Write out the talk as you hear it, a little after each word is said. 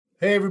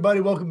Hey everybody,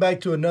 welcome back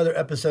to another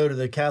episode of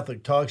the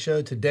Catholic Talk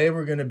Show. Today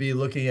we're going to be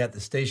looking at the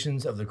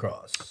Stations of the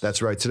Cross.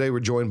 That's right. Today we're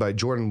joined by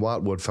Jordan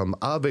Watwood from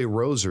Ave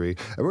Rosary,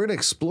 and we're going to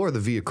explore the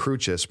Via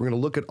Crucis. We're going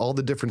to look at all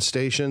the different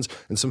stations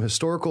and some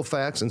historical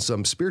facts and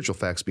some spiritual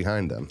facts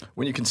behind them.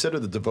 When you consider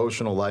the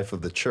devotional life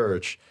of the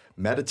Church,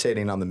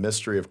 meditating on the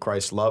mystery of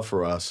Christ's love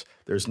for us,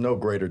 there's no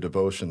greater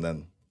devotion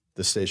than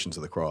the Stations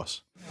of the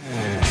Cross.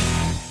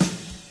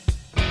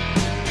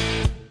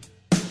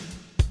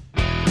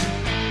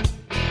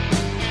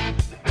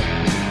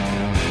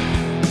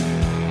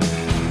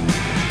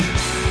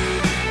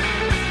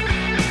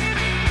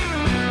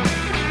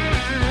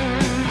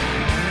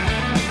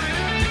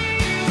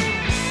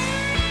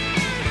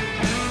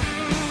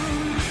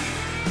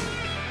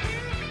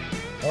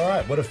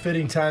 What a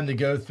fitting time to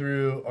go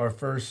through our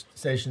first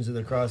Stations of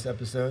the Cross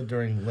episode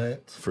during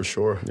Lent. For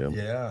sure.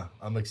 Yeah,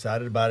 I'm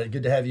excited about it.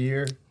 Good to have you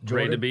here,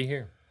 Jordan. Great to be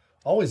here.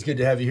 Always good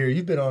to have you here.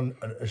 You've been on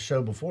a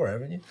show before,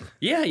 haven't you?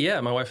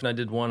 Yeah. My wife and I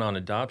did one on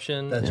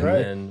adoption. That's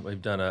right. And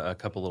we've done a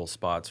couple little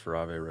spots for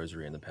Ave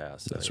Rosary in the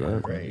past. So That's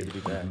right. Great to be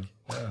back.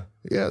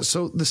 Yeah,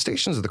 so the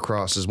Stations of the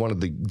Cross is one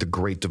of the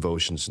great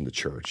devotions in the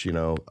Church,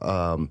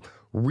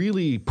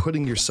 really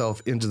putting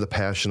yourself into the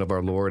passion of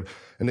our Lord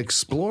and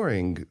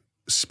exploring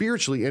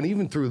spiritually and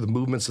even through the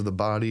movements of the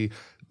body,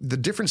 the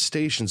different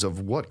stations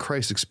of what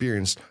Christ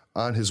experienced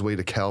on his way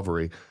to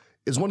Calvary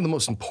is one of the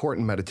most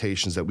important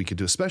meditations that we could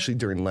do, especially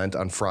during Lent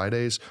on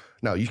Fridays.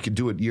 Now, you could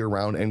do it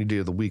year-round, any day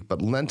of the week,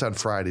 but Lent on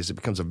Fridays, it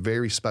becomes a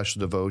very special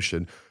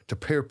devotion to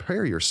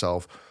prepare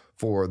yourself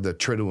for the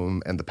Triduum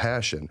and the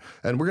Passion.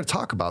 And we're going to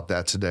talk about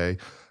that today,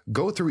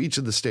 go through each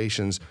of the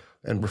stations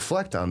and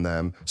reflect on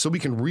them so we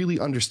can really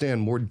understand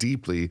more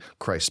deeply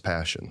Christ's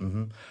passion.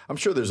 Mm-hmm. I'm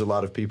sure there's a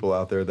lot of people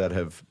out there that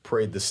have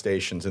prayed the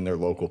stations in their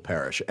local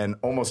parish, and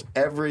almost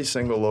every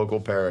single local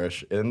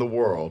parish in the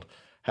world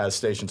has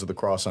Stations of the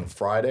Cross on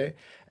Friday,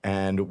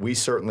 and we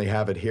certainly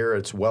have it here.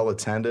 It's well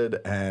attended,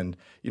 and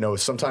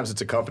sometimes it's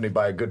accompanied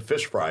by a good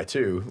fish fry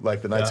too,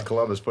 like the Knights of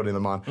Columbus putting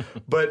them on.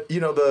 But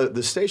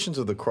the Stations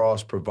of the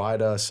Cross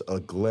provide us a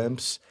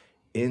glimpse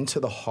into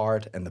the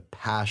heart and the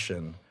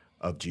passion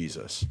of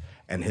Jesus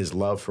and his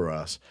love for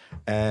us.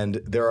 And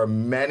there are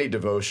many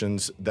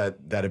devotions that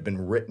have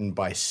been written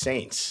by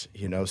saints.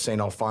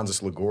 St.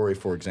 Alphonsus Liguori,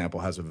 for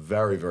example, has a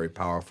very, very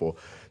powerful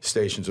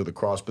Stations of the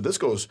Cross. But this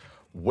goes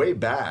way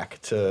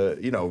back to,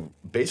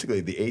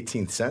 basically the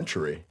 18th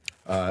century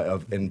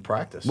in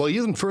practice. Well,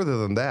 even further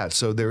than that.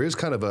 So there is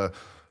kind of a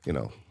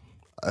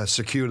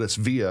circuitous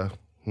via,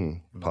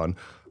 pun,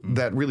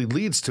 that really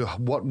leads to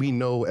what we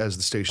know as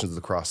the Stations of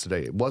the Cross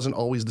today. It wasn't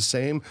always the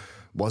same,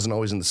 wasn't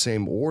always in the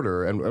same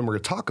order, and we're going to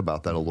talk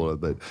about that a little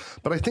bit.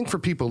 But I think for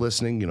people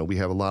listening, we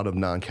have a lot of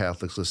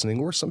non-Catholics listening,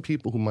 or some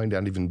people who might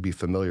not even be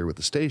familiar with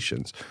the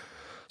stations.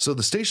 So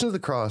the Station of the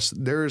Cross,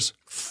 there's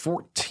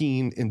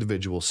 14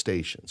 individual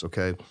stations,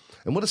 okay?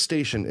 And what a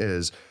station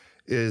is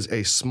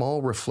a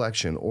small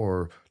reflection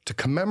or to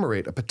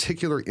commemorate a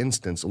particular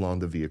instance along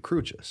the Via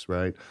Crucis,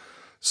 right?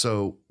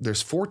 So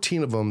there's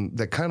 14 of them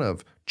that kind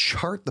of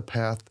chart the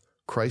path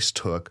Christ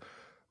took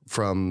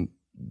from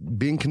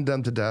being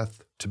condemned to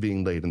death to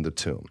being laid in the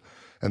tomb.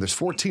 And there's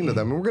 14 of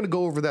them, and we're going to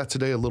go over that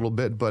today a little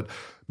bit. But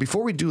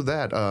before we do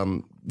that,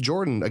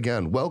 Jordan,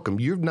 again, welcome.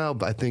 You've now,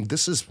 I think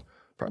this is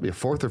probably a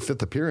fourth or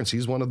fifth appearance.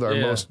 He's one of our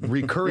most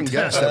recurring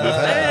guests that we've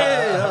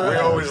had. We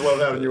always love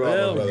having you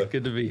on, brother.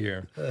 Good to be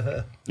here.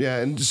 Yeah,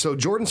 and so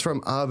Jordan's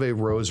from Ave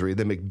Rosary.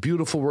 They make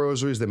beautiful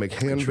rosaries. They make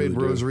handmade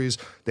rosaries.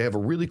 They have a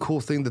really cool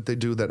thing that they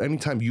do that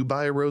anytime you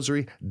buy a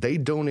rosary, they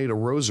donate a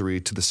rosary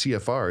to the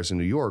CFRs in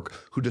New York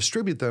who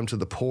distribute them to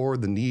the poor,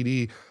 the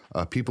needy,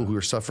 people who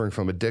are suffering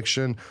from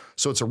addiction.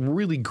 So it's a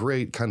really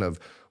great kind of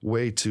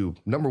way to,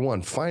 number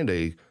one, find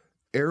a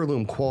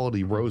heirloom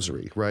quality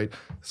rosary, right?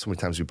 So many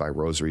times we buy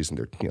rosaries and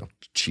they're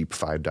cheap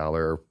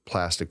 $5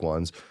 plastic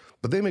ones,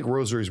 but they make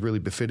rosaries really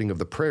befitting of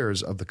the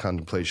prayers of the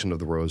contemplation of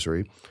the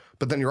rosary.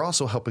 But then you're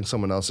also helping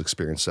someone else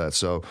experience that.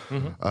 So,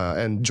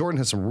 and Jordan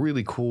has some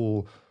really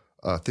cool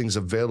things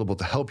available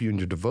to help you in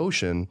your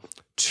devotion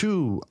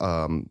to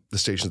the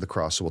Stations of the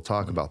Cross. So we'll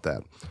talk about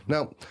that.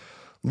 Now,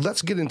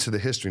 let's get into the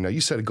history. Now, you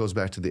said it goes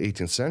back to the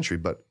 18th century,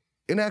 but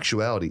in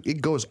actuality,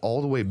 it goes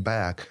all the way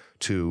back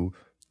to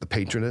the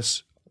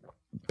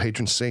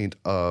patron saint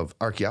of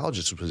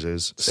archaeologists, which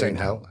is Saint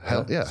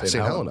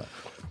Helena.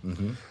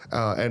 Mm-hmm.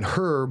 And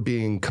her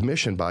being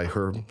commissioned by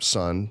her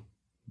son,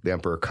 the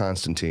Emperor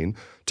Constantine,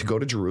 to go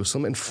to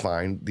Jerusalem and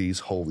find these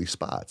holy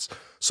spots.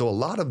 So a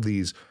lot of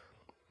these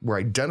were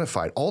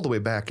identified all the way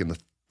back in the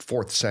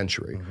 4th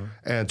century,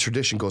 and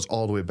tradition goes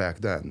all the way back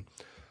then.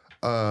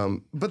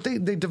 But they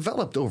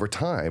developed over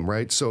time,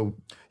 right? So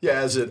Yeah,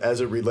 as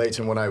it relates,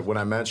 and when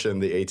I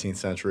mentioned the 18th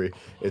century,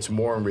 it's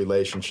more in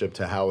relationship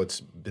to how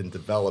it's been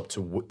developed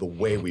to the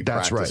way we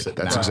practice it.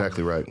 That's now.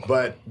 exactly right.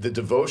 But the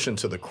devotion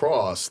to the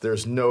cross,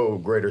 there's no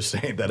greater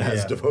saint that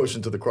has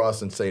devotion to the cross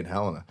than Saint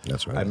Helena.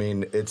 That's right. I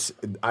mean,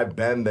 I've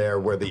been there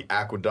where the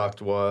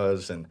aqueduct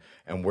was, and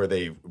where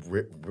they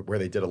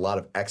did a lot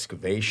of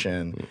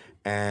excavation.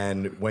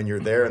 And when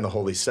you're there in the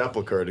Holy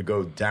Sepulchre, to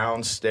go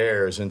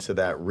downstairs into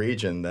that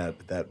region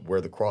that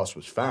where the cross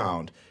was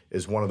found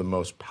is one of the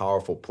most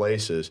powerful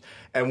places.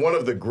 And one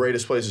of the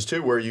greatest places,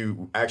 too, where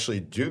you actually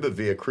do the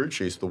Via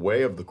Crucis, the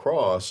way of the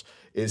cross,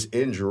 is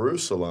in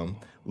Jerusalem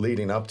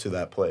leading up to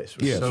that place.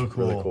 Yeah. So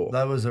cool. Really cool.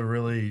 That was a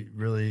really,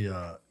 really,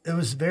 it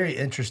was very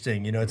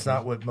interesting. You know, it's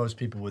not what most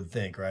people would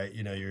think, right?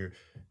 You know, you're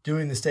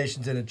doing the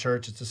stations in a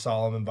church, it's a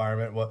solemn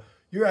environment. Well,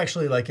 you're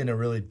actually like in a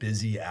really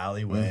busy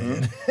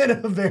alleyway in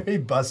a very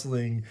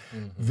bustling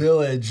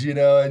village, you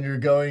know, and you're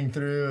going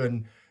through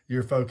and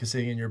you're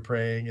focusing and you're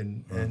praying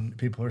and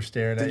people are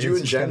staring at you. Did you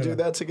and Jen do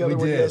that together?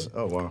 We did.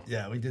 Oh, wow.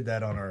 Yeah, we did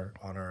that on our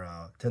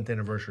 10th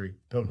anniversary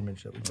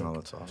pilgrimage that we took. Oh,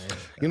 that's awesome.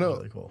 You know,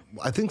 really cool.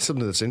 I think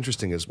something that's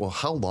interesting is, well,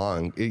 how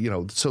long, you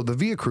know, so the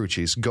Via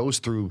Crucis goes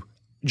through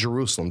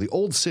Jerusalem, the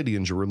old city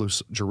in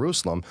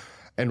Jerusalem,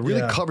 and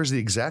really covers the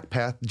exact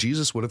path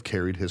Jesus would have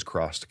carried his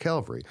cross to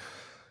Calvary.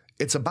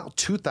 It's about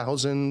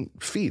 2,000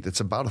 feet. It's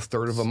about a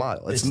third of a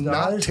mile. It's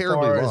not as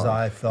terribly far long. as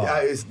I thought. Yeah,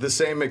 it's the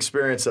same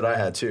experience that I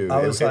had, too.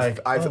 I was like,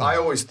 I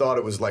always thought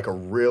it was like a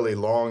really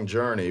long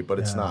journey, but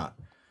it's not.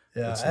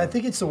 Yeah, I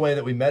think it's the way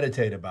that we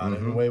meditate about it,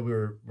 and the way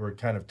we're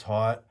kind of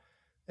taught,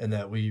 and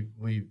that we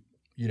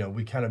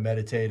kind of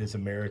meditate as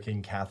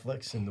American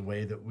Catholics in the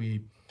way that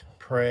we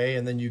pray,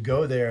 and then you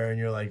go there and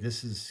you're like,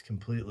 this is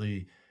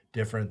completely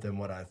different than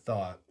what I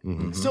thought.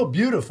 It's still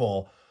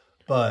beautiful,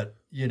 but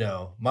you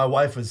know, my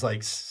wife was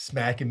like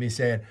smacking me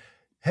saying,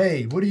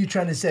 hey, what are you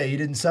trying to say? You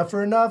didn't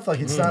suffer enough? Like,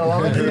 it's not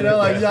long, you know,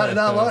 like, not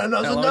long. And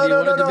I was like,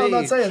 no, I'm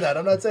not saying that.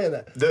 I'm not saying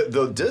that.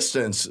 The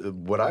distance,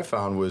 what I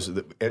found was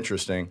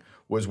interesting,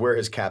 was where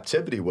his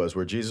captivity was,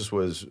 where Jesus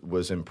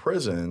was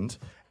imprisoned.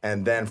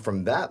 And then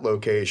from that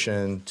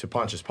location to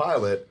Pontius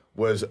Pilate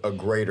was a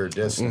greater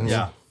distance.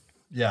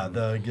 Yeah,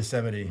 the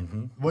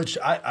Gethsemane, which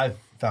I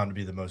found to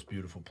be the most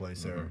beautiful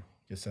place there.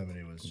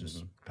 Gethsemane was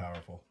just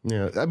powerful.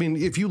 Yeah, I mean,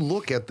 if you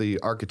look at the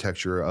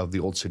architecture of the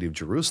old city of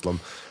Jerusalem,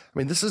 I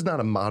mean, this is not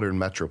a modern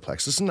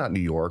metroplex. This is not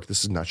New York.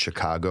 This is not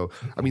Chicago.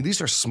 I mean,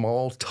 these are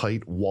small,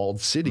 tight, walled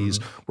cities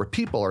where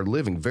people are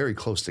living very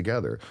close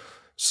together.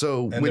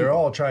 So And they're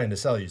all trying to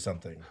sell you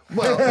something.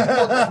 well,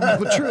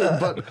 but true,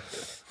 but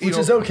Which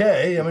is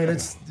okay. I mean,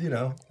 it's, you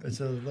know, it's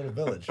a little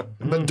village.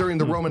 But during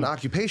the Roman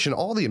occupation,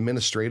 all the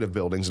administrative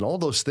buildings and all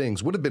those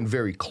things would have been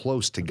very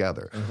close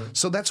together.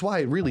 So that's why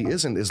it really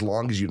isn't as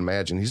long as you'd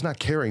imagine. He's not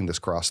carrying this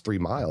cross 3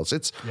 miles.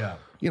 It's,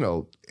 you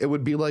know, it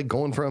would be like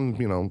going from,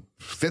 you know,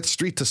 5th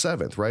Street to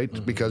 7th,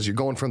 right? Because you're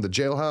going from the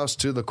jailhouse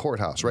to the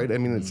courthouse, right? I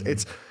mean,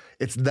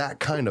 it's that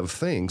kind of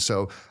thing.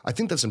 So I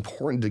think that's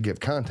important to give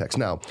context.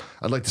 Now,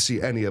 I'd like to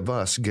see any of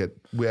us get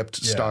whipped,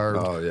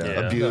 starved,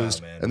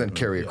 abused, and then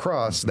carry a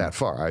cross that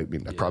far. I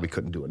mean, I probably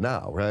couldn't do it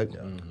now, right?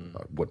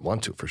 I wouldn't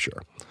want to for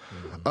sure.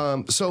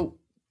 So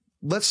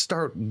let's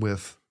start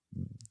with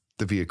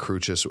the Via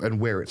Crucis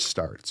and where it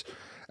starts.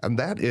 And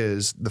that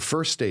is, the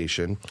first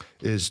station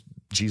is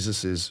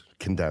Jesus is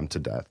condemned to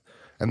death.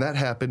 And that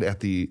happened at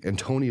the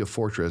Antonia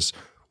Fortress,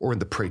 or in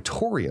the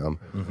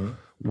Praetorium,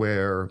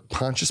 where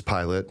Pontius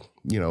Pilate,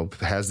 you know,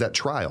 has that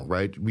trial,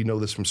 right? We know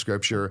this from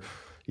Scripture.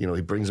 You know,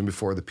 he brings him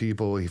before the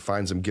people. He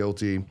finds him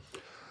guilty.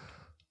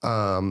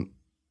 And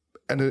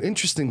an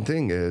interesting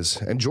thing is,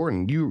 and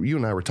Jordan, you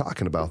and I were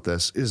talking about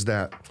this, is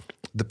that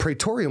the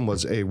Praetorium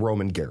was a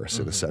Roman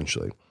garrison,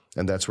 essentially.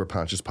 And that's where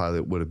Pontius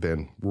Pilate would have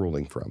been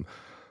ruling from.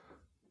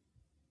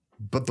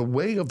 But the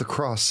way of the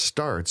cross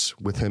starts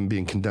with him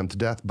being condemned to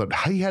death, but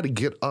he had to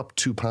get up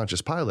to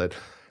Pontius Pilate,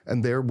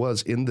 and there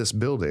was in this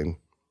building,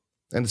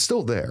 and it's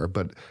still there,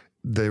 but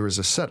there is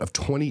a set of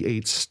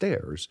 28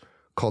 stairs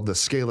called the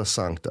Scala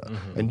Sancta.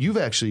 And you've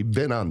actually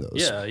been on those.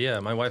 Yeah.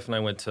 My wife and I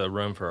went to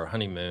Rome for our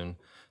honeymoon.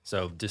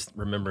 So just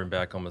remembering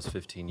back almost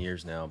 15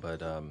 years now.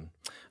 But I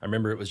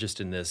remember it was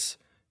just in this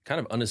kind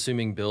of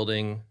unassuming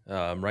building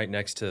right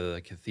next to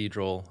the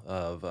cathedral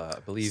of, I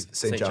believe,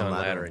 St. John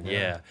Lateran.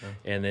 Yeah.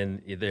 And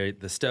then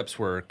the steps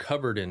were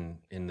covered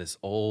in this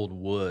old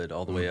wood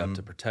all the way up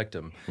to protect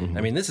them.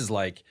 I mean, this is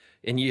like,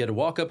 and you had to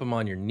walk up them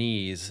on your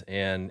knees,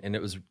 and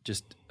it was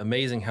just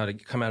amazing how to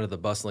come out of the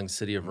bustling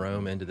city of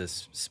Rome into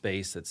this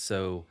space that's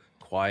so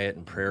quiet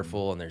and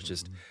prayerful, and there's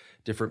just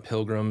different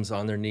pilgrims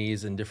on their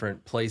knees in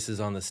different places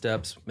on the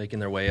steps making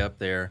their way up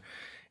there.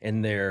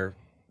 And the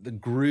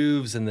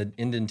grooves and the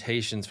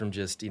indentations from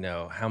just, you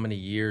know, how many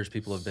years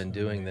people have been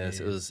doing this.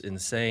 It was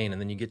insane. And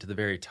then you get to the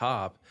very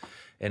top,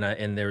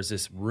 and there was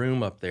this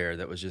room up there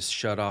that was just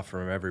shut off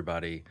from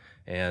everybody.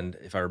 And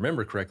if I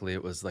remember correctly,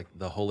 it was like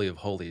the Holy of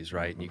Holies,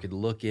 right? And you could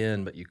look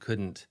in, but you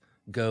couldn't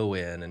go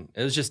in. And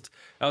it was just,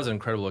 that was an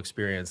incredible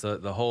experience.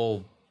 The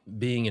whole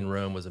being in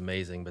Rome was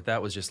amazing, but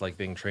that was just like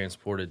being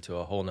transported to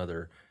a whole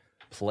nother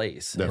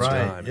place. That's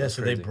Right. Time. Yeah. It's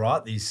So they crazy.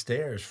 brought these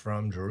stairs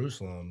from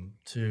Jerusalem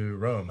to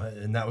Rome,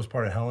 and that was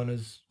part of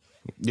Helena's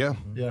Yeah.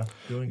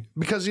 doing.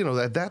 Because,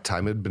 at that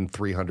time, it had been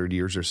 300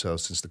 years or so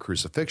since the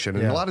crucifixion.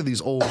 And Yeah. a lot of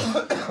these old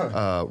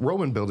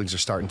Roman buildings are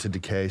starting to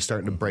decay,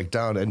 starting to break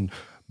down.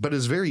 But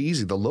it's very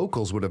easy. The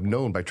locals would have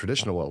known by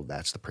traditional, well,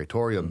 that's the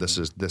Praetorium. This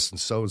is this and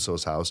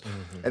so-and-so's house.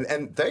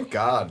 And thank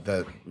God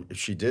that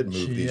she did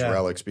move these yeah.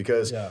 relics,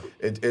 because Yeah.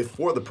 it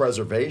for the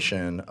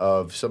preservation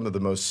of some of the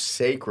most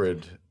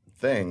sacred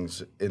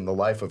things in the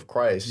life of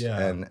Christ Yeah.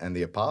 and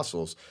the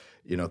apostles.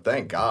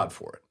 Thank God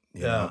for it.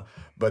 you Yeah. know?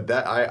 But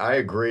that I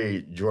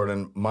agree,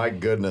 Jordan. My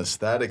goodness,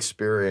 that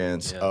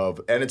experience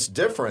of, and it's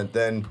different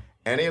than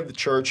any of the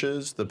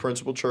churches, the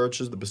principal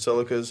churches, the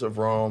basilicas of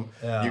Rome.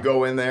 Yeah. You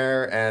go in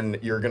there and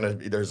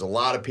there's a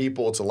lot of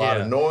people, it's a lot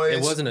of noise.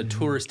 It wasn't a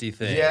touristy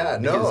thing. Yeah,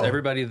 no. Because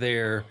everybody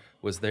there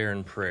was there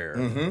in prayer,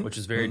 which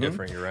is very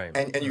different. You're right.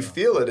 And you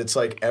feel it. It's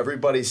like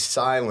everybody's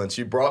silence.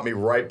 You brought me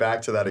right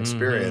back to that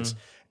experience.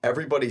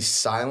 Everybody's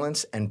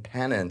silence and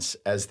penance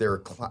as they're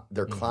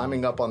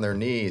climbing up on their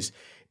knees.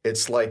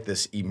 It's like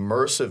this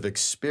immersive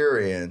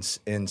experience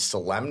in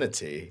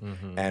solemnity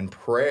and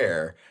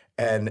prayer,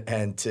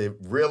 and to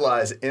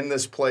realize in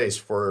this place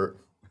for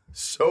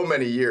so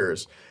many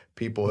years,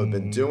 people have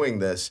been doing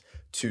this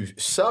to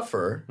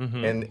suffer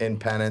in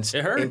penance,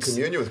 It hurts. in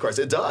communion with Christ.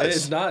 It does.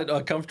 It's not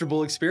a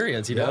comfortable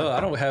experience, you know.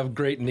 I don't have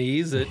great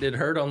knees. It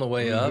hurt on the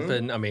way up,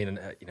 and I mean,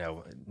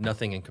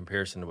 nothing in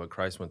comparison to what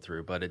Christ went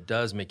through. But it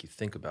does make you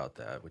think about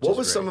that. Which What is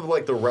was great. some of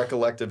like the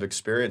recollective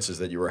experiences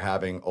that you were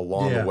having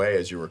along Yeah. the way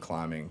as you were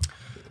climbing?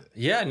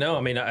 Yeah, no,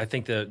 I mean, I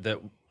think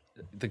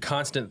the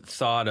constant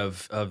thought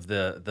of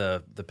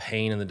the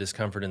pain and the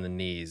discomfort in the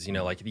knees,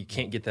 like you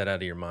can't get that out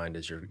of your mind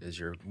as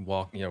you're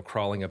walking,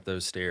 crawling up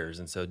those stairs,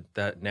 and so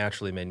that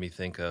naturally made me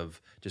think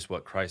of just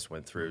what Christ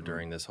went through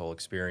during this whole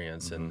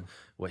experience and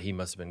what he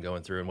must have been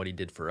going through and what he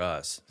did for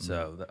us.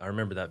 So I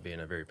remember that being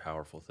a very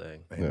powerful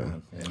thing.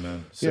 Amen.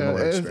 Amen.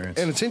 Similar experience.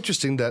 and it's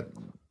interesting that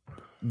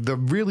the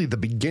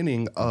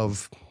beginning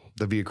of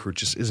the Via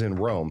Crucis is in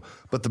Rome,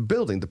 but the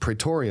building, the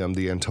Praetorium,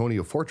 the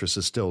Antonia Fortress,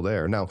 is still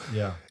there. Now,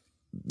 Yeah.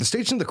 the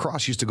Station of the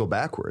Cross used to go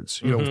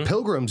backwards.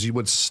 Pilgrims, you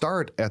would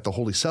start at the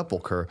Holy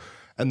Sepulchre,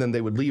 and then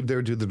they would leave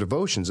there, do the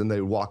devotions, and they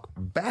would walk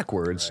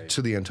backwards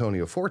to the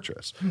Antonia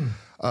Fortress.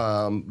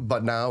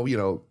 But now,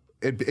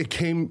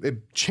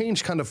 it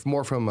changed kind of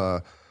more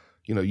from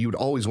you would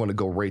always want to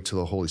go right to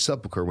the Holy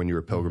Sepulchre when you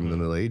were a pilgrim in the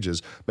Middle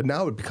Ages, but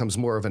now it becomes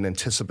more of an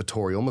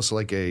anticipatory, almost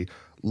like a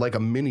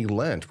mini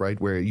Lent, right,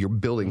 where you're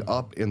building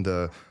up in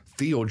the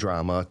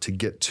theodrama to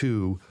get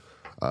to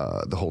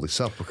the Holy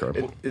Sepulchre.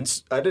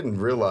 I didn't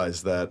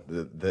realize that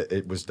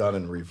it was done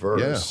in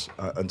reverse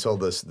until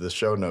the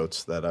show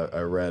notes that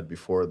I read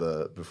before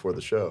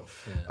the show.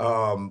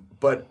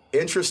 But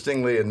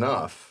interestingly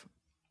enough,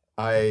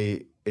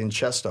 in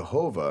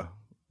Czestochowa,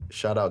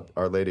 shout out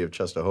Our Lady of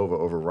Czestochowa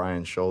over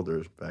Ryan's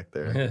shoulders back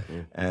there,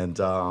 and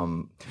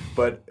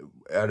but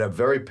at a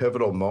very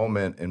pivotal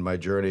moment in my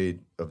journey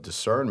of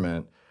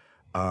discernment,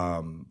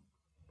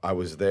 I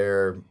was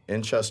there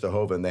in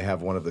Czestochowa, and they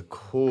have one of the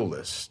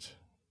coolest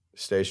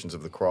Stations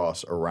of the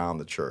Cross around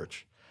the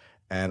church.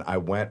 And I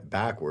went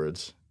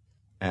backwards,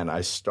 and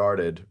I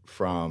started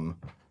from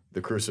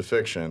the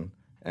crucifixion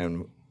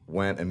and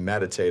went and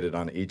meditated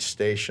on each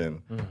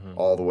station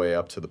all the way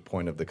up to the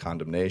point of the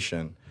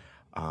condemnation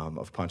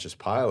of Pontius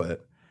Pilate.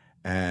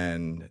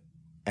 And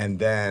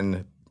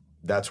then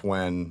that's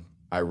when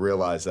I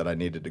realized that I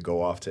needed to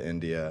go off to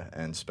India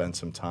and spend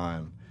some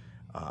time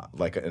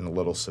like in a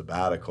little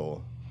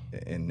sabbatical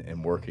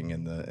in working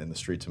in the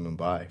streets of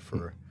Mumbai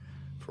for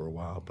a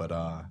while. But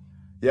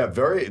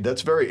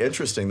that's very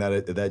interesting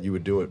that you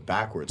would do it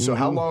backwards. So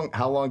how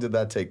long did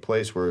that take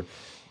place where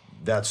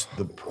that's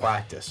the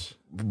practice?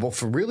 Well,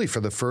 for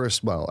the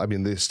first,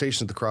 the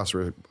Stations of the Cross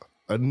were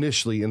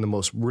initially in the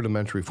most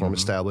rudimentary form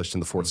established in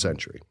the 4th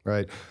century,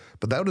 right?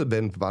 But that would have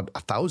been about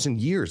 1,000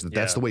 years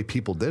that's the way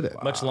people did it.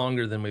 Much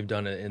longer than we've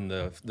done it in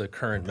the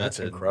current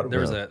method.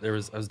 Incredible.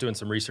 I was doing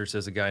some research.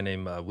 There's a guy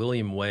named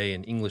William Way,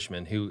 an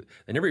Englishman, who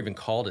they never even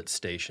called it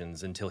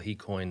stations until he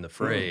coined the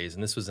phrase,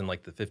 and this was in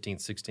like the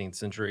 15th, 16th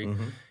century,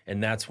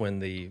 and that's when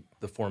the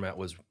format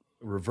was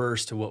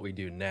reversed to what we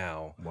do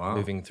now,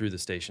 moving through the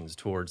stations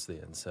towards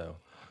the end. So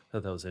I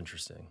thought that was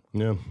interesting.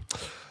 Yeah.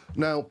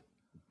 Now,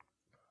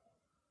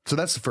 so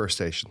that's the first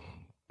station.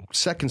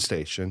 Second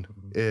station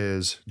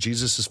is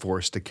Jesus is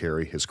forced to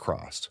carry his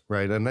cross,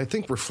 right? And I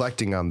think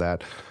reflecting on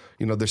that,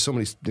 there's so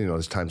many,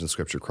 there's times in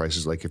Scripture Christ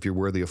is like, if you're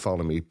worthy of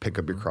following me, pick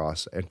up your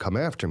cross and come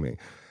after me,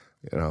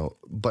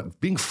 But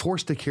being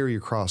forced to carry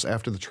your cross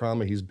after the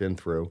trauma he's been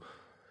through,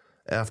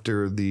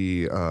 after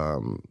the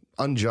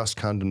unjust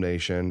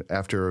condemnation,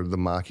 after the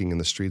mocking in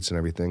the streets and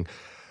everything,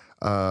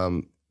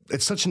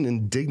 it's such an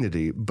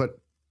indignity. But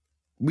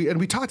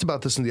we talked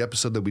about this in the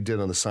episode that we did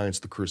on the science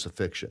of the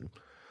crucifixion.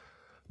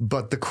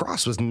 But the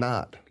cross was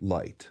not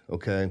light,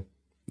 okay?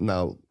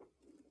 Now,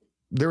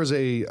 there was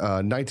a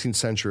 19th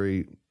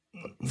century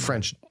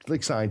French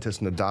scientist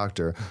and a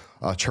doctor,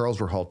 Charles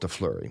Rohault de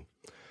Fleury.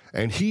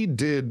 And he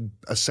did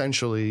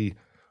essentially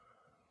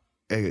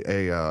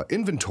a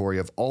inventory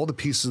of all the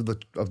pieces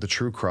of the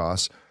true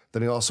cross.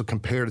 Then he also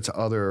compared it to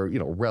other,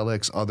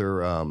 relics,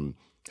 other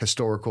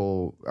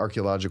historical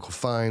archaeological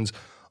finds.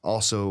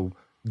 Also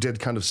did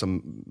kind of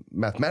some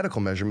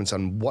mathematical measurements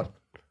on what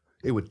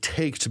it would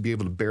take to be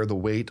able to bear the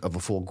weight of a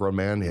full-grown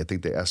man. I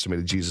think they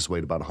estimated Jesus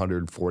weighed about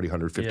 140,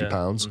 150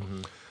 pounds.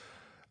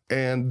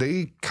 And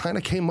they kind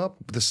of came up,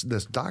 this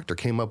doctor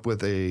came up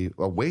with a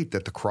weight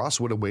that the cross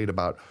would have weighed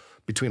about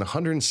between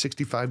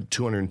 165 to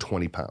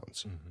 220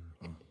 pounds.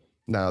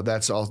 Now,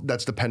 that's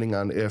depending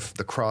on if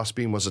the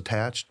crossbeam was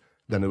attached,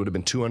 then it would have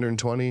been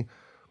 220.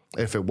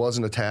 If it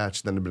wasn't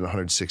attached, then it would have been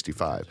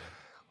 165.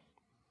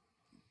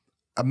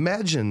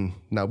 Imagine,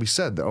 now we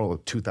said,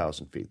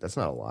 2,000 feet. That's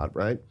not a lot,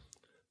 right?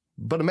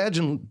 But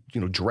imagine,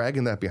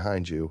 dragging that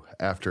behind you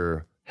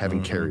after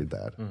having carried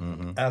that.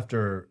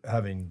 After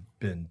having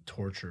been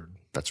tortured.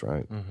 That's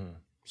right.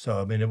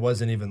 So, I mean, it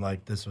wasn't even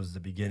like this was the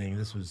beginning.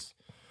 This was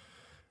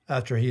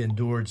after he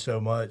endured so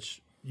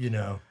much,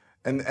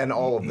 And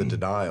all of the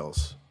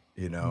denials,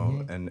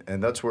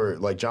 and that's where,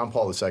 like, John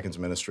Paul II's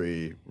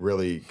ministry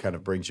really kind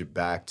of brings you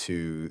back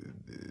to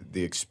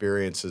the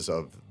experiences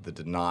of the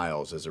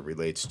denials as it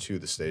relates to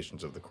the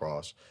Stations of the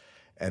Cross.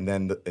 And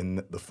then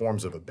in the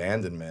forms of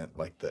abandonment,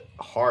 like the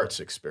heart's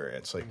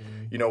experience. Like,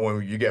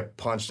 when you get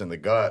punched in the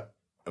gut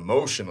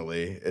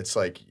emotionally, it's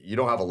like you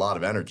don't have a lot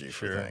of energy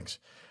for things.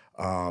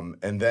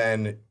 And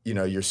then,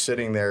 you're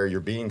sitting there,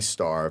 you're being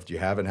starved, you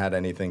haven't had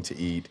anything to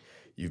eat,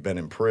 you've been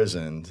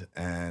imprisoned,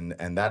 and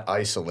that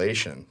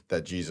isolation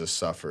that Jesus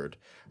suffered,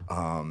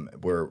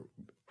 where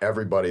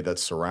everybody that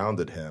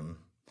surrounded him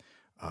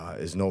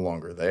is no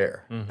longer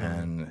there.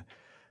 And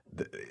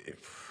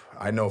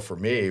I know for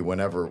me,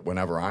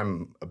 whenever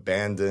I'm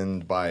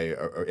abandoned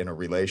in a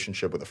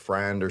relationship with a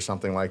friend or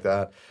something like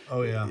that,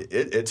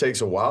 it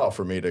takes a while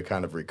for me to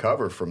kind of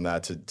recover from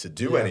that to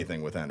do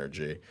anything with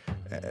energy.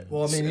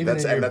 Well, I mean,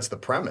 that's the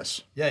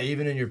premise. Yeah,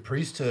 even in your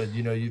priesthood,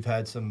 you've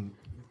had some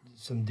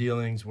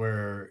dealings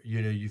where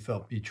you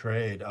felt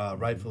betrayed,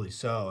 rightfully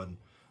so, and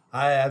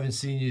I haven't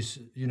seen you,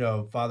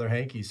 Father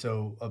Hanky,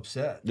 so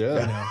upset.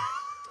 Yeah.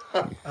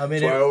 I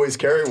mean, That's why I always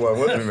carry one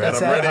with me, man.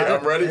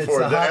 I'm ready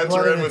for it to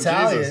enter in with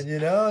Italian,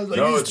 Jesus. It's like,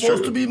 you're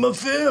supposed to be my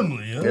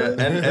family. Huh? Yeah,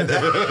 and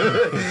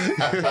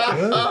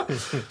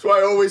that's why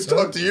I always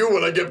talk to you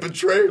when I get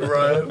betrayed,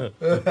 Ryan.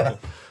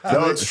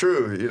 No, it's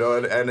true,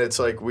 and it's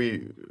like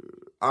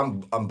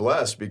I'm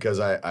blessed because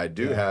I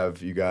do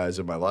have you guys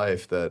in my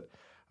life that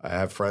I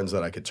have friends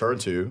that I could turn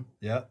to.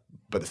 Yeah.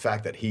 But the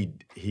fact that he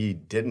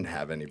didn't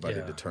have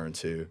anybody to turn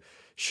to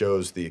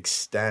shows the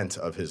extent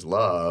of his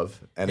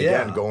love. And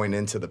again, going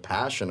into the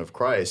passion of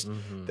Christ,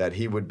 that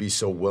he would be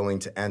so willing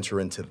to enter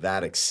into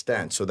that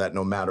extent so that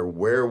no matter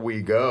where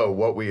we go,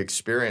 what we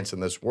experience in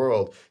this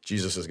world,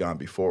 Jesus has gone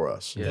before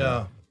us.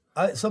 Yeah.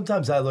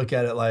 Sometimes I look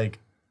at it like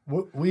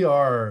we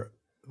are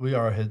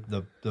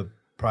the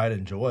pride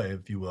and joy,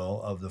 if you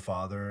will, of the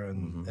Father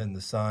and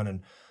the Son.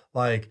 And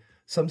like,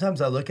 sometimes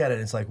I look at it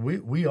and it's like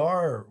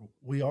we're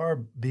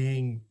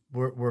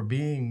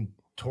being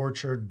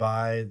tortured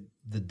by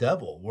the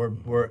devil.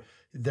 We're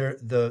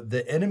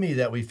the enemy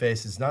that we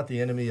face is not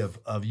the enemy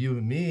of you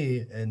and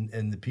me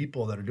and the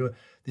people that are doing.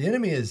 The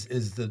enemy is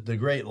the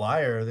great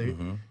liar.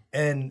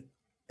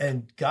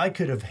 And God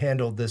could have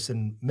handled this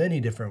in many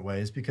different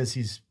ways because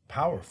he's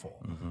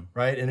powerful,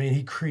 right? And I mean,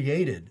 he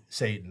created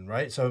Satan,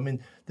 right? So I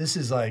mean, this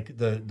is like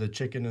the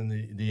chicken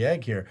and the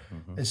egg here.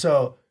 And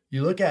so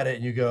you look at it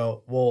and you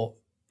go, well,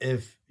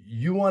 if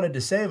you wanted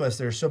to save us,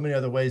 there's so many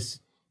other ways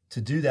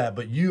to do that,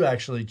 but you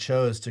actually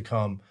chose to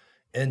come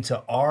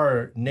into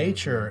our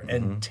nature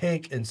and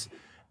take and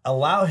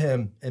allow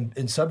him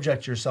and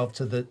subject yourself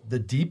to the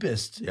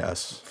deepest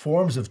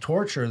forms of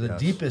torture, the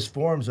deepest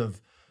forms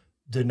of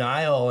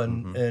denial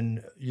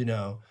and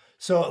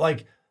so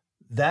like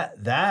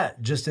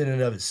that just in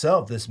and of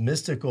itself, this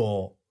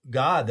mystical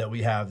God that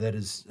we have that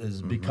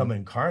is become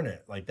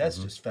incarnate, like that's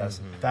just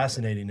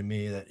fascinating to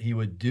me that he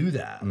would do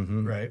that,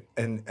 right?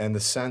 And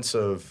the sense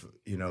of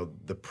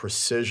the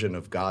precision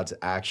of God's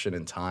action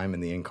and time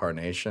in the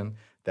incarnation,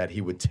 that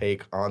he would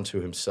take onto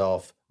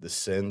himself the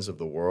sins of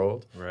the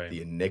world,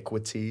 the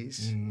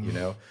iniquities,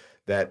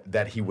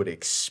 that he would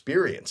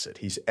experience it.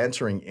 He's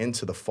entering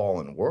into the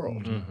fallen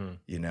world,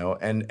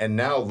 and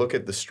now look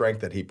at the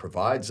strength that he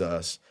provides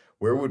us.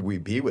 Where would we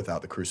be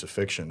without the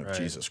crucifixion of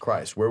Jesus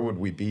Christ? Where would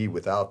we be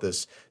without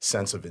this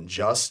sense of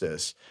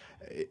injustice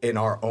in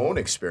our own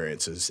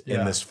experiences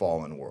in this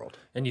fallen world?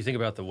 And you think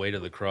about the weight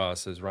of the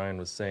cross, as Ryan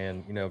was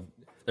saying,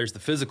 there's the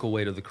physical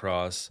weight of the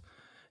cross.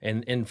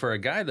 And for a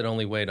guy that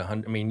only weighed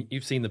 100, I mean,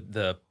 you've seen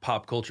the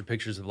pop culture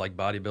pictures of like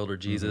bodybuilder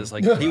Jesus.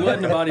 Like he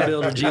wasn't a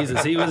bodybuilder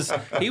Jesus. He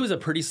was a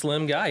pretty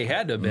slim guy. He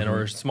had to have been,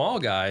 or a small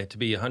guy to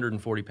be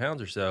 140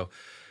 pounds or so.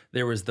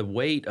 There was the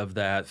weight of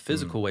that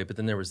physical weight, but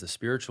then there was the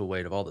spiritual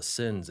weight of all the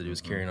sins that he was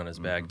carrying on his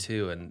back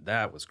too, and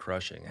that was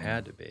crushing. It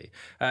had to be.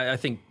 I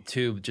think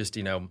too, just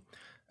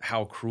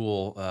how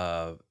cruel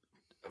a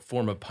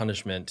form of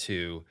punishment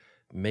to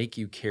make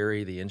you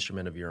carry the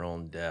instrument of your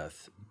own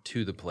death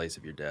to the place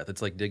of your death.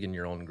 It's like digging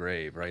your own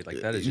grave, right?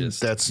 Like that is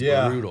just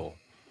brutal.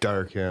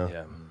 Dark, yeah.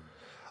 Yeah.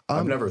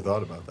 I've never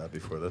thought about that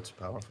before. That's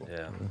powerful.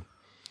 Yeah.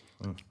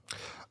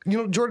 You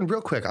know, Jordan,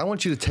 real quick, I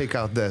want you to take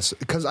out this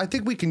because I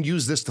think we can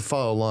use this to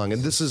follow along.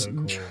 And this is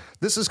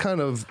kind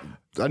of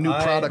a new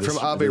product from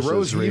Ave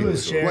Rosary.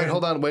 Wait,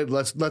 hold on, wait.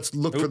 Let's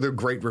look for the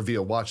great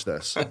reveal. Watch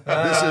this. This is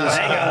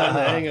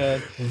Hang on.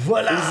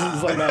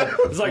 Voila.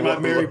 It's like my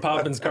Mary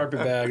Poppins carpet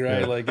bag,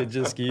 right? Like it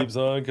just keeps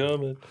on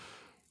coming.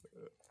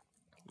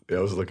 Yeah,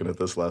 I was looking at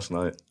this last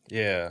night.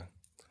 Yeah.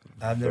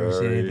 I've never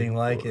seen anything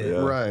like it.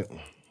 Yeah. right.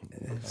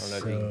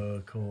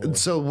 So cool.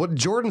 So what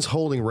Jordan's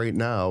holding right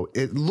now,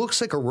 it looks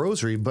like a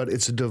rosary, but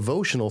it's a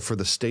devotional for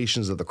the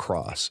Stations of the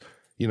Cross.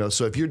 You know,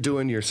 so if you're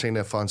doing your St.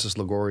 Alphonsus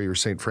Liguori or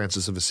St.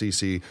 Francis of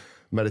Assisi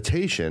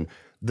meditation,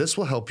 this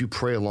will help you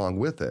pray along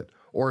with it.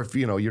 Or if,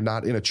 you know, you're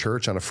not in a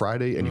church on a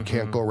Friday and you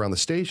can't go around the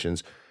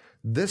stations,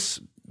 this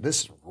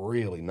is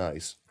really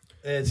nice.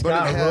 It's But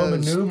got it a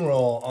Roman has-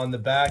 numeral on the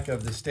back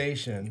of the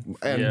station.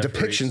 And Yeah, for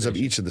depictions each of station.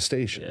 each of the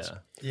stations.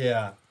 Yeah.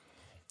 Yeah.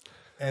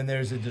 And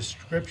there's a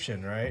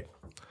description, right?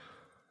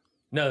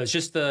 No, it's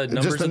just the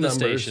numbers the of the numbers.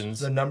 stations.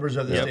 The numbers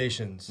of the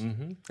stations.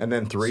 And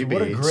then three So beads.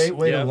 what a great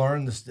way Yeah. to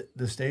learn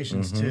the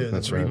stations too. The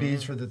three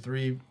beads for the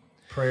three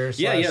prayers.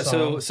 Yeah.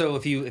 songs. So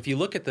if you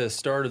look at the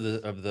start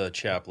of the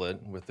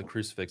chaplet with the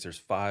crucifix, there's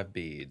 5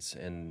 beads,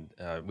 and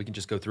we can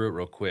just go through it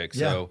real quick.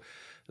 So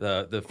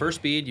the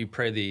first bead you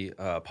pray the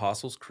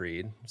Apostles'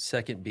 Creed.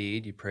 Second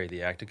bead you pray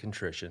the Act of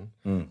Contrition.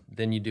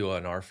 Then you do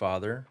an Our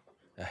Father,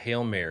 a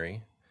Hail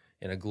Mary,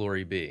 and a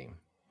Glory Be.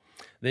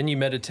 Then you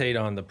meditate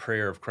on the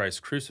prayer of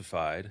Christ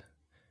crucified.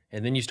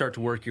 And then you start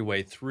to work your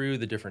way through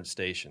the different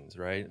stations,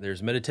 right?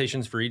 There's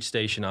meditations for each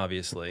station,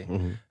 obviously.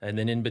 And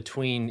then in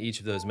between each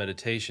of those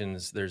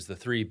meditations, there's the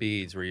 3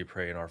 beads where you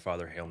pray in Our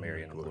Father, Hail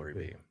Mary, and a Glory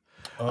Be.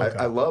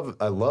 I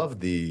love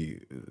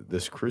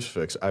this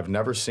crucifix. I've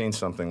never seen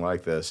something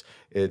like this.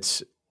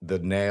 It's the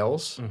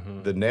nails.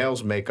 The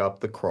nails make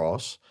up the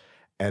cross,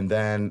 and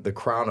then the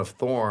crown of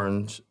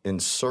thorns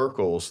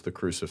encircles the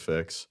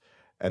crucifix,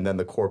 and then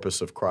the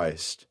corpus of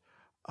Christ.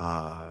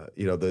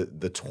 You know,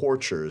 the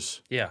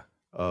tortures Yeah.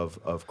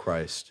 of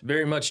Christ.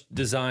 Very much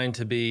designed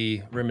to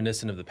be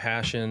reminiscent of the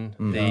Passion.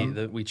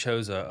 We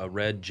chose a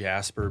red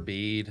jasper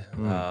bead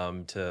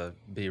to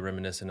be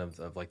reminiscent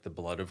of like the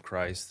blood of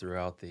Christ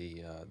throughout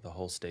the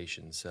whole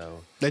station.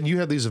 So And you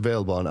have these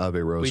available on Ave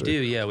Rosary. we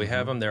do, yeah. We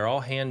have them. They're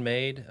all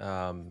handmade,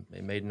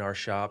 made in our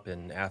shop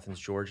in Athens,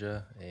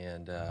 Georgia,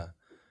 and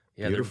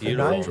yeah, Beautiful. they're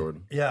beautiful.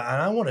 Jordan. Yeah,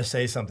 and I want to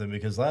say something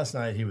because last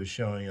night he was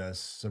showing us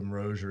some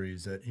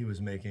rosaries that he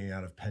was making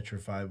out of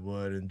petrified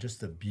wood, and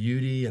just the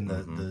beauty and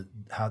the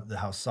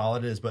how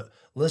solid it is. But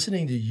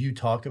listening to you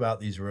talk about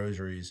these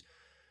rosaries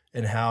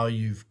and how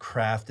you've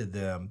crafted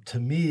them, to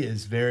me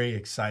is very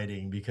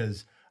exciting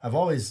because I've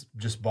always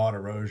just bought a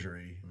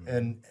rosary,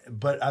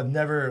 but I've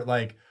never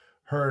like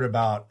heard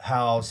about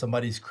how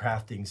somebody's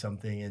crafting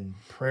something and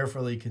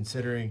prayerfully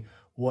considering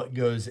what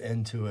goes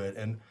into it,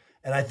 and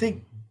I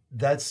think.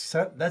 That's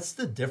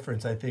the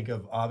difference, I think,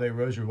 of Ave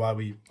Rosary. Why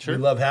we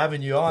love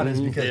having you on is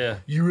because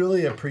you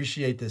really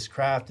appreciate this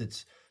craft.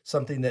 It's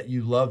something that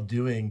you love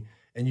doing,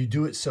 and you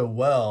do it so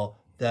well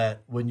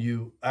that when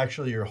you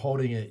actually are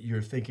holding it,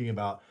 you're thinking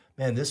about,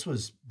 man, this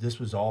was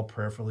all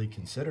prayerfully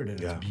considered, and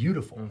it's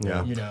beautiful.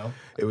 Yeah. You know,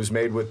 It was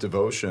made with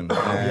devotion,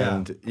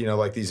 and you know,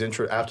 like these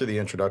after the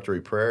introductory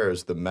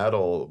prayers, the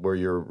medal where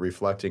you're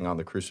reflecting on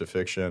the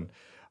crucifixion.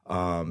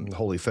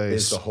 Holy Face.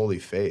 Is the Holy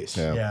Face.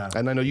 Yeah.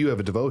 And I know you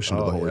have a devotion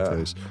to the Holy yeah.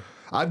 Face.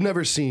 I've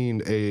never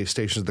seen a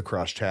Stations of the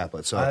Cross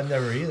chaplet. So I've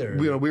never either.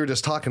 we were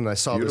just talking and I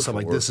saw this. I'm Beautiful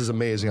like, work. this is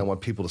amazing. I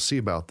want people to see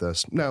about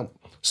this. Now,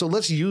 so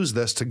let's use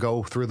this to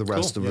go through the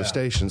rest of the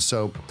stations.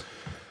 So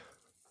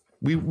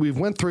we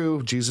went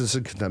through Jesus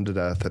is condemned to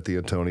death at the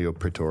Antonio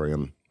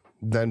Praetorium.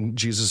 Then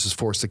Jesus is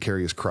forced to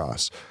carry his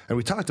cross. And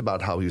we talked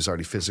about how he was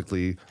already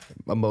physically,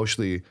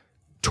 emotionally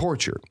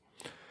tortured.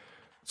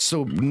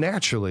 So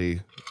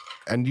naturally,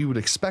 and you would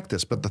expect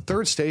this, but the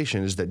third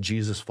station is that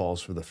Jesus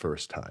falls for the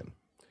first time.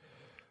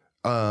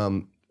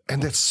 And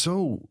that's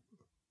so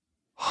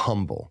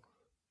humble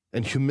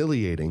and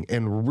humiliating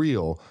and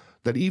real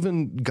that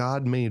even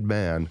God made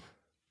man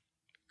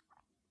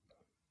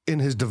in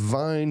his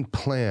divine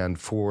plan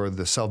for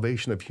the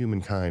salvation of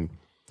humankind,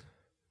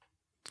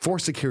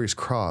 forced to carry his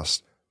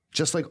cross,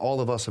 just like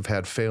all of us have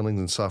had failings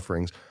and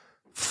sufferings,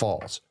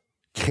 falls,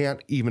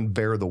 can't even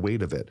bear the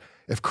weight of it.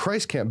 If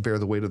Christ can't bear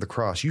the weight of the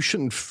cross, you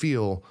shouldn't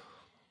feel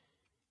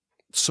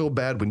so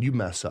bad when you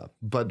mess up.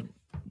 But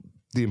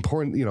the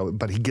important,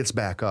 but he gets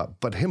back up.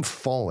 But him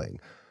falling,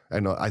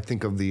 and I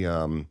think of the,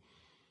 in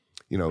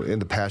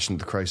the Passion of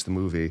the Christ, the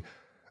movie,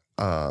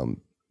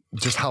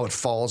 just how it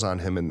falls on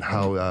him and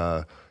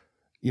how,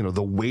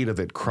 the weight of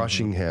it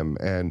crushing him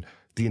and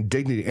the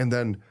indignity. And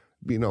then,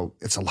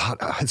 it's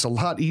a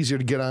lot easier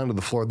to get onto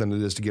the floor than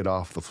it is to get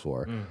off the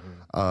floor.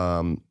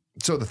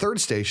 So the third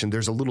station,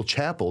 there's a little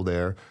chapel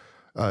there.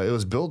 It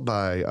was built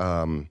by,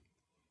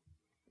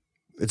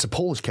 it's a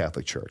Polish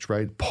Catholic church,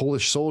 right?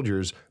 Polish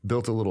soldiers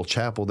built a little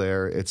chapel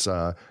there. It's,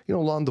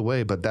 along the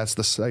way, but that's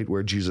the site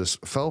where Jesus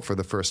fell for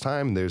the first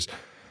time. There's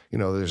You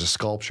know, there's a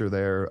sculpture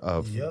there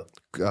of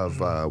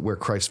where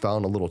Christ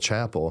found a little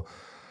chapel.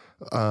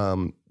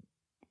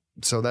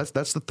 So that's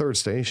the third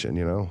station,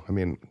 you know. I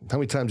mean, how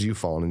many times have you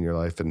fallen in your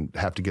life and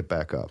have to get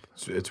back up?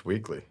 It's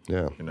weekly.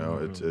 Yeah. You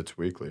know, it's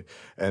weekly.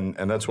 And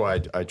that's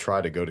why I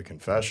try to go to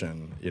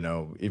confession, you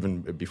know,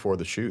 even before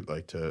the shoot,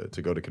 like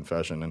to go to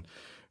confession. And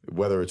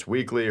whether it's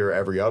weekly or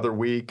every other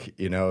week,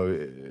 you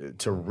know,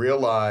 to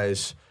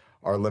realize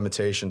our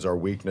limitations, our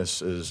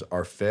weaknesses,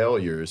 our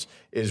failures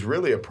is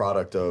really a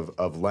product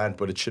of Lent,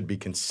 but it should be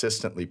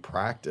consistently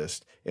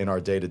practiced in our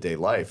day-to-day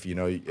life. You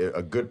know,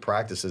 a good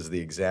practice is the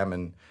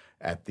examine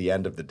at the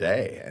end of the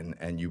day,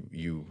 and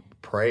you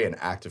pray an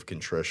act of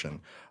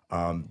contrition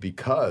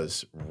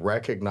because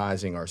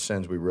recognizing our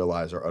sins, we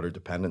realize our utter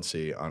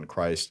dependency on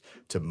Christ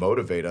to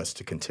motivate us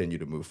to continue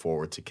to move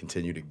forward, to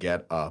continue to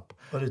get up.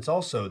 But it's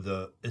also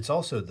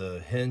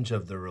the hinge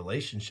of the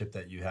relationship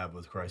that you have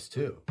with Christ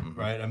too,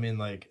 right? I mean,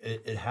 like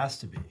it has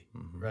to be,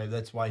 right?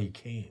 That's why he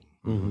came.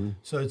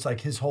 So it's like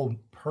his whole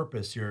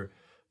purpose. You're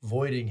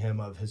voiding him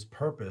of his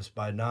purpose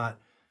by not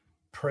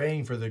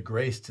praying for the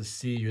grace to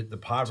see the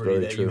poverty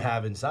that you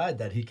have inside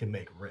that he can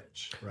make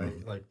rich,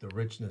 right? Like the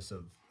richness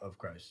of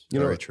Christ. You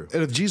know, Very true.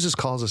 And if Jesus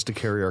calls us to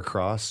carry our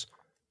cross,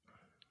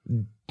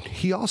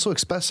 he also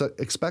expects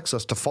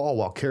us to fall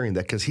while carrying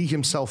that, because he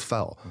himself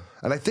fell.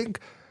 And I think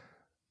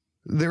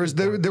there was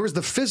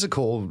the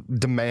physical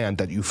demand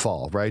that you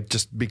fall, right?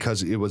 Just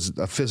because it was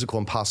a physical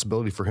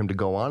impossibility for him to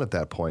go on at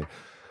that point.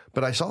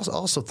 But I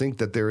also think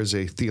that there is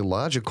a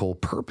theological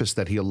purpose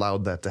that he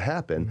allowed that to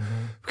happen.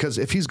 Because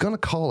if he's going to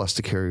call us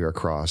to carry our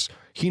cross,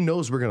 he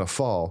knows we're going to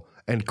fall.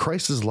 And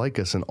Christ is like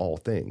us in all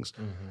things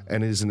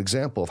and is an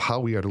example of how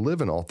we are to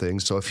live in all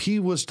things. So if he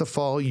was to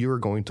fall, you're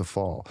going to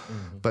fall.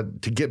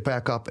 But to get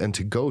back up and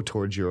to go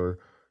towards your,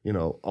 you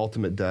know,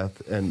 ultimate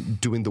death and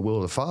doing the will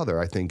of the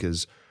Father, I think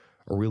is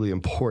a really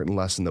important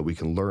lesson that we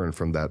can learn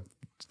from that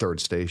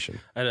third station.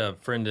 I had a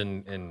friend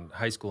in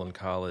high school and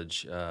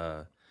college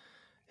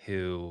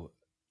who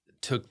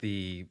took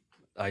the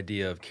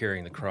idea of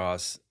carrying the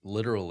cross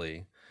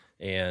literally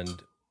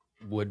and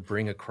would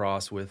bring a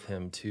cross with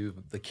him to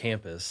the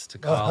campus, to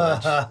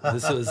college.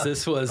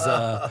 This was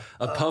a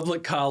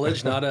public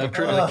college, not a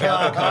Catholic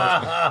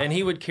college. And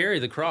he would carry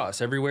the cross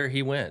everywhere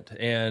he went.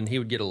 And he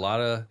would get a lot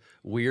of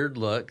weird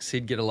looks.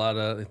 He'd get a lot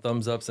of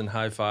thumbs ups and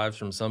high fives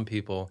from some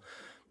people.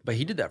 But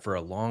he did that for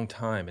a long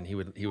time, and he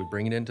would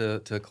bring it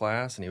into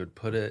class, and he would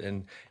put it,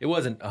 and it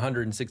wasn't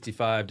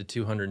 165 to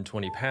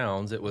 220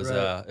 pounds. It was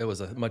it was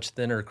a much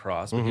thinner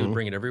cross, but he would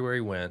bring it everywhere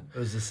he went. It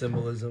was the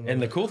symbolism.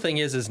 And the cool thing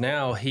is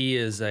now he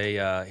is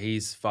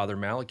he's Father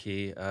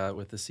Malachi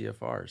with the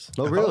CFRs.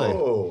 Oh, really?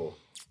 Oh,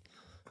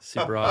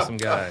 Super awesome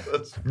guy.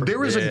 There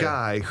was a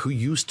guy who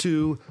used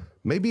to,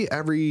 maybe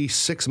every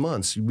 6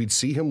 months, we'd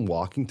see him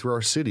walking through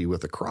our city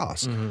with a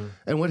cross.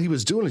 And what he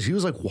was doing is he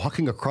was like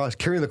walking across,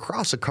 carrying the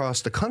cross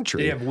across the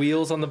country. Did he have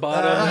wheels on the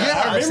bottom?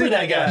 Yeah, I remember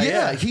that guy.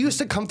 Yeah, he used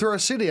to come through our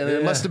city, and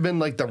it must have been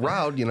like the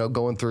route, you know,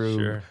 going through,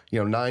 Sure. you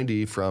know,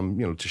 90 from,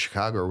 you know, to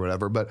Chicago or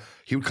whatever. But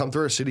he would come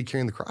through our city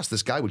carrying the cross.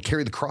 This guy would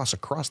carry the cross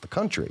across the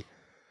country.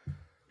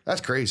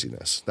 That's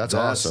craziness. That's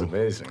awesome.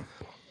 amazing.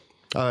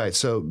 All right,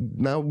 so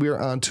now we're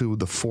on to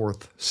the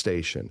fourth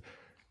station.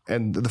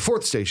 And the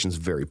fourth station is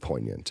very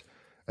poignant.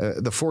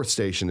 The fourth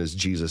station is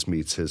Jesus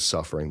meets his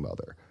suffering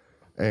mother.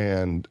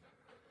 And,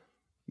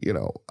 you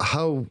know,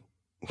 how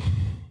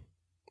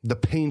the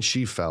pain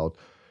she felt,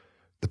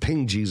 the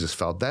pain Jesus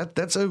felt,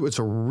 it's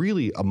a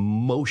really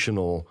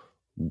emotional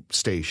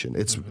station.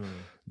 It's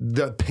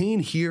the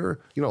pain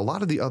here, you know, a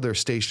lot of the other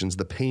stations,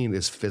 the pain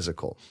is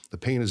physical. The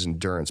pain is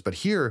endurance. But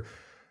here,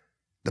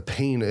 the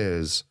pain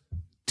is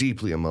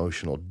deeply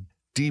emotional,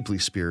 deeply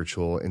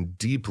spiritual, and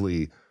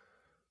deeply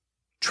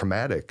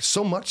traumatic.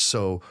 So much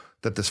so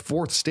that this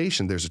fourth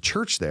station, there's a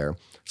church there.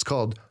 It's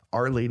called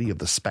Our Lady of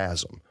the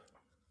Spasm.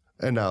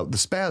 And now the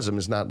spasm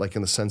is not like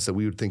in the sense that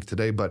we would think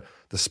today, but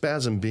the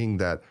spasm being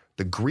that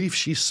the grief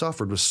she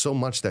suffered was so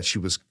much that she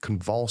was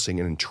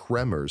convulsing and in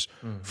tremors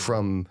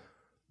from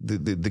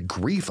the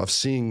grief of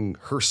seeing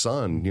her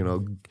son, you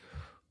know,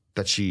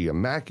 that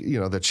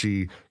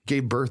she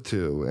gave birth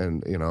to,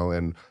 and, you know,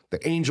 and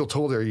the angel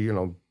told her, you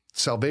know,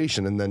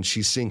 salvation, and then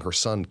she's seeing her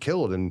son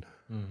killed, and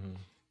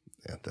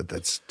yeah,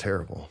 that's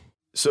terrible.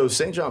 So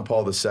St. John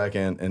Paul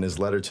II, in his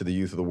letter to the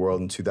youth of the world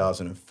in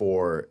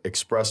 2004,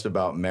 expressed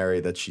about Mary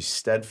that she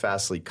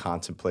steadfastly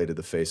contemplated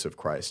the face of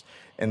Christ.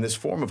 And this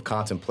form of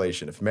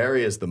contemplation, if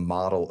Mary is the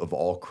model of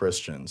all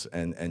Christians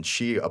and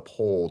she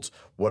upholds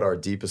what our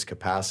deepest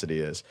capacity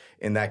is,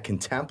 in that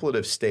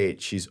contemplative state,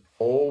 she's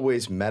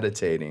always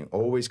meditating,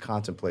 always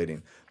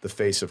contemplating the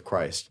face of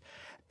Christ.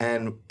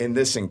 And in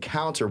this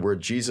encounter where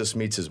Jesus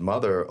meets his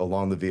mother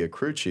along the Via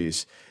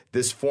Crucis,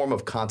 this form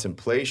of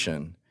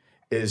contemplation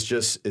is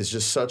just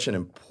such an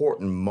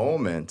important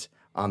moment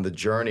on the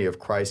journey of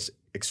Christ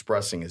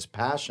expressing his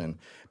passion,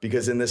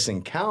 because in this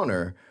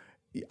encounter,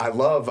 I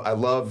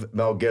love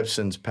Mel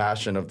Gibson's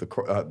Passion of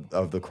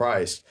the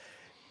Christ,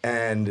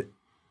 and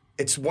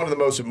it's one of the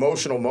most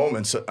emotional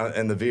moments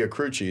in the Via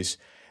Crucis,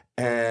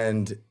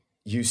 and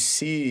you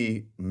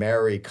see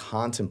Mary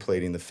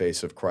contemplating the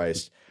face of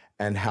Christ,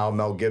 and how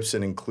Mel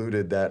Gibson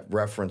included that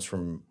reference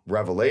from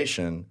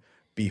Revelation,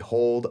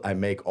 behold, I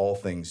make all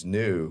things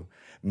new,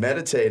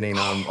 meditating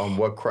on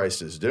what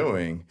Christ is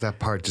doing. That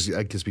part just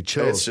gives me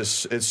chills.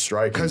 It's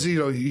striking. Because,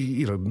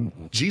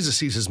 Jesus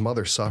sees his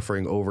mother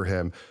suffering over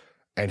him,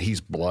 and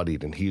he's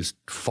bloodied, and he's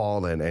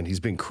fallen, and he's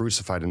been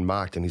crucified and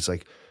mocked, and he's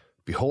like,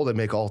 behold, I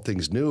make all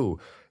things new.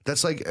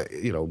 That's like,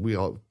 we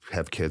all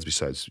have kids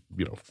besides,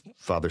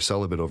 Father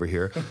Celibate over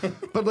here.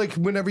 But like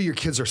whenever your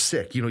kids are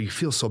sick, you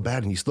feel so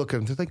bad, and you look at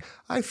them, they're like,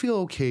 I feel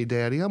okay,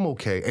 Daddy, I'm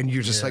okay. And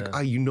you're just like,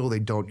 they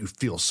don't. You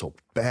feel so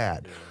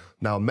bad. Yeah.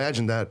 Now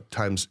imagine that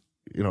times,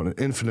 an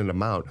infinite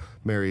amount,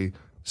 Mary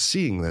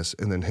seeing this,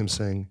 and then him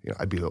saying,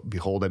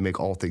 behold, I make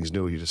all things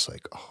new. You're just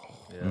like, oh.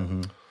 Yeah.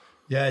 Mm-hmm.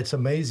 Yeah, it's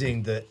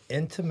amazing the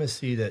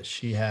intimacy that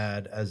she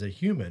had as a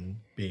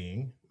human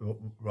being,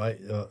 right,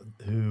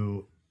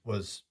 who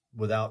was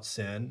without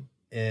sin,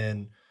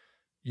 and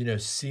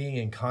seeing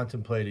and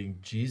contemplating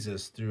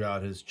Jesus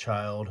throughout his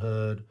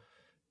childhood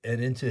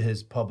and into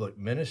his public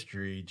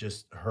ministry,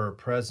 just her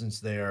presence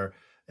there,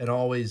 and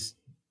always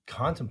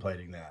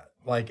contemplating that,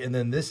 and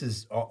then this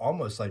is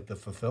almost like the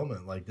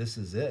fulfillment, this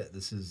is it,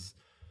 this is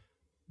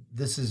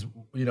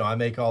I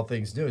make all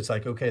things new. It's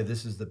like, okay,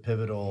 this is the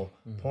pivotal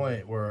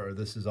point where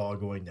this is all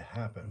going to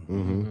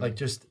happen.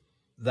 Just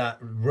that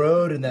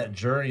road and that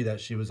journey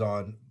that she was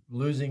on,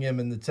 losing him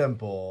in the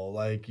temple,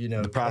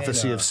 the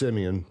prophecy of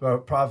Simeon.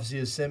 Prophecy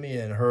of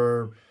Simeon,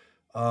 her,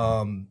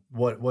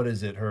 what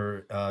is it?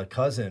 Her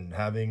cousin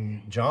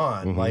having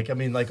John,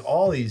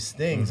 all these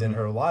things in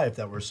her life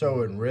that were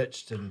so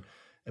enriched,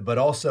 but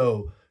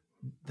also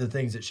the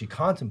things that she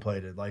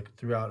contemplated,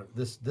 throughout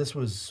this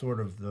was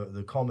sort of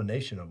the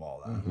culmination of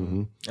all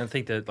that. I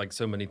think that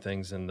so many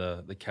things in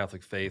the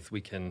Catholic faith,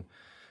 we can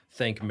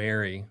thank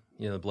Mary,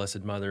 the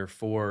Blessed Mother,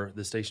 for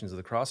the Stations of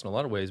the Cross in a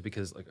lot of ways,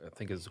 because I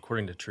think it's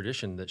according to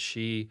tradition that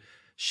she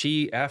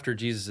after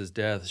Jesus'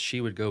 death,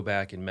 she would go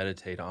back and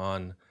meditate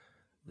on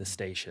the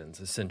stations,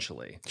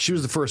 essentially. She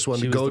was the first one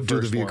to go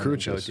do the Via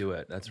Crucis. Go do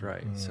it. That's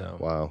right. So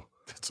wow.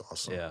 That's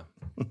awesome. Yeah.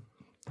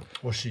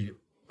 Well, she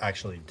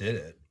actually did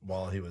it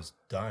while he was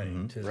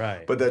dying too.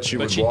 Right. But she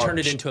turned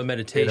it into a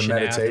meditation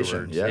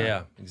afterwards.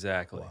 Yeah,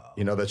 exactly.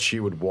 Wow. That she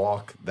would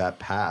walk that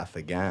path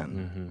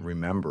again,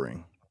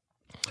 remembering.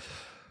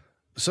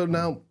 So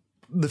now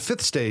the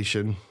fifth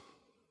station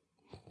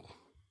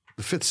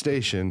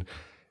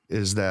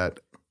is that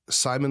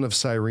Simon of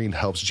Cyrene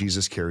helps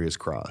Jesus carry his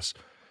cross.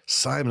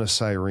 Simon of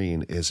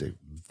Cyrene is a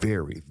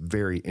very,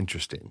 very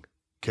interesting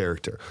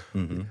character.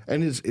 And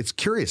it's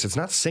curious. It's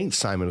not Saint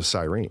Simon of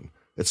Cyrene.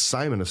 It's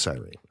Simon of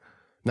Cyrene.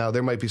 Now,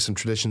 there might be some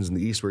traditions in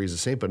the East where he's a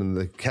saint, but in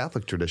the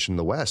Catholic tradition in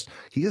the West,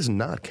 he is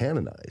not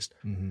canonized.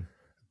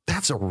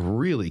 That's a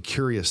really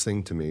curious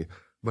thing to me,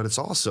 but it's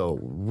also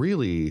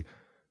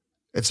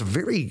it's a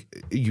very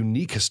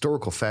unique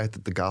historical fact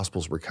that the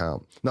Gospels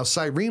recount. Now,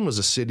 Cyrene was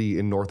a city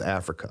in North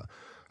Africa.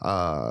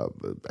 I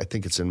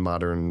think it's in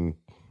modern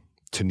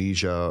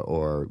Tunisia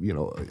or,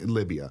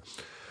 Libya.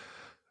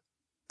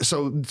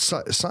 So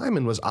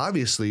Simon was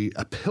obviously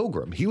a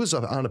pilgrim. He was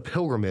on a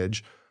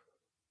pilgrimage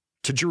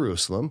to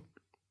Jerusalem,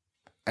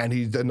 and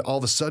he then all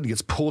of a sudden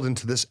gets pulled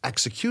into this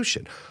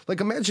execution.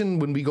 Imagine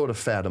when we go to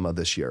Fatima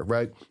this year,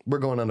 right? We're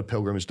going on a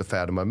pilgrimage to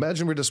Fatima.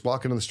 Imagine we're just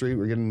walking on the street,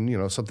 we're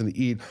getting, something to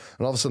eat,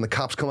 and all of a sudden the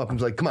cops come up and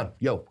be like, come on,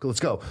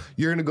 let's go.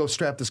 You're going to go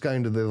strap this guy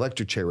into the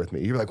electric chair with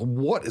me. You're like,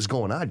 what is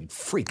going on? You'd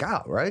freak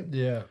out, right?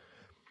 Yeah.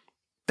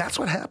 That's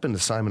what happened to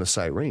Simon of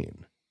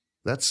Cyrene.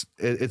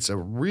 It's a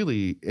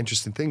really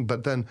interesting thing,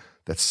 but then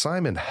that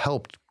Simon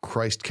helped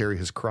Christ carry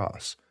his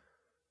cross.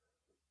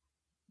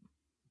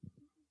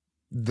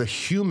 The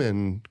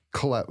human,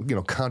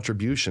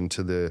 contribution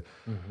to the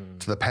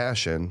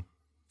passion.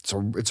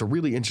 So it's a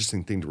really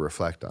interesting thing to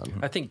reflect on.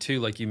 I think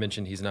too, like you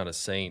mentioned, he's not a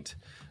saint.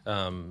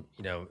 Tell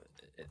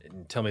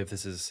me if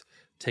this is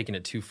taking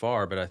it too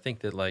far, but I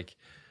think that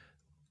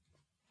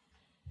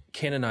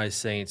canonized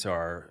saints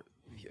are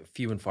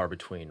few and far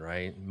between,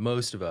 right?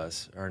 Most of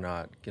us are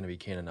not going to be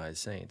canonized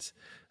saints.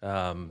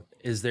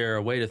 Is there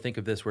a way to think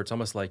of this where it's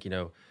almost like,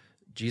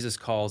 Jesus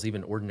calls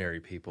even ordinary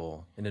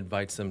people and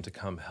invites them to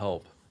come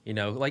help?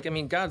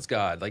 God's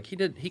God.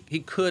 He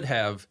could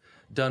have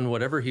done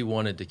whatever he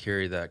wanted to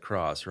carry that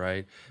cross,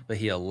 right? But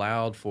he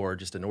allowed for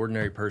just an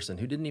ordinary person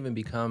who didn't even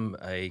become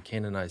a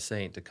canonized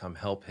saint to come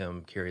help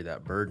him carry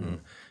that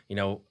burden.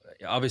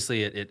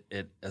 Obviously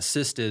it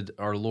assisted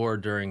our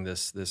Lord during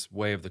this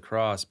way of the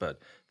cross, but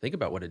think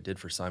about what it did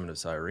for Simon of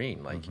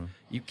Cyrene.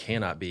 You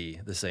cannot be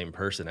the same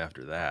person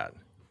after that.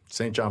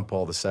 St. John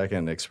Paul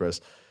II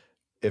expressed,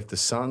 if the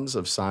sons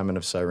of Simon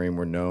of Cyrene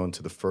were known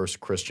to the first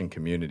Christian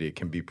community, it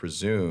can be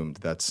presumed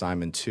that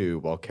Simon too,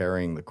 while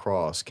carrying the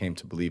cross, came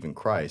to believe in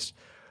Christ.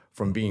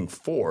 From being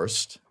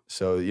forced,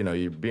 so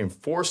you're being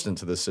forced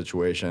into this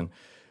situation,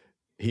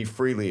 he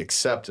freely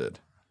accepted,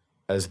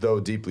 as though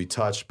deeply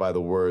touched by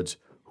the words,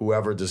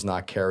 whoever does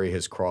not carry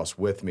his cross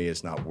with me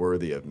is not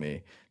worthy of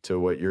me, to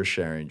what you're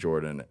sharing,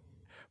 Jordan.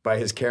 By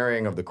his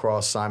carrying of the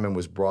cross, Simon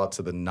was brought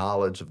to the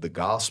knowledge of the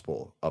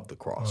gospel of the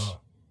cross.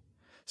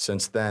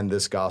 since then,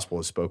 this gospel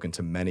has spoken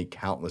to many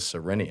countless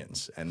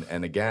Cyrenians.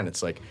 And again,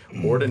 it's like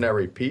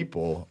ordinary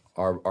people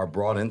are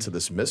brought into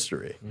this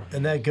mystery.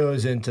 And that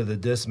goes into the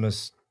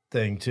Dismas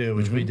thing too,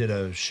 which we did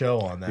a show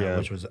on that,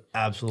 which was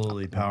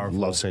absolutely powerful.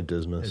 Love St.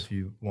 Dismas. If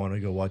you want to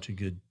go watch a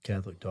good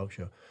Catholic talk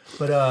show.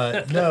 But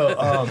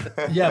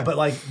but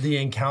like the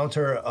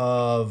encounter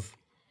of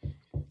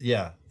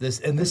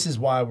this is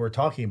why we're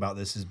talking about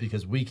this, is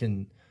because we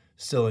can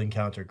still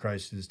encounter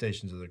Christ through the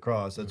Stations of the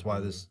Cross. That's why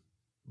this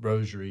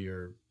rosary,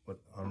 or what,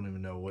 I don't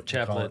even know what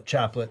you call it.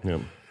 Chaplet.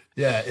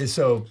 Yeah, is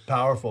so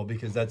powerful,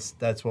 because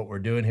that's what we're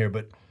doing here.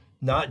 But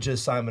not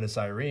just Simon of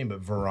Cyrene,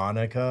 but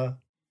Veronica.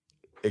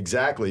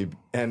 Exactly.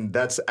 And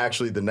that's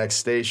actually the next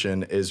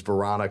station, is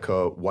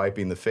Veronica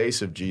wiping the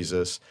face of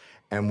Jesus.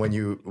 And when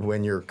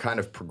you're kind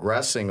of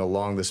progressing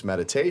along this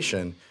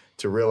meditation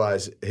to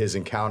realize his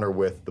encounter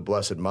with the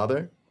Blessed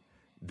Mother,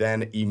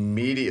 then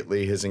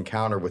immediately his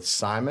encounter with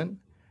Simon,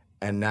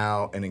 and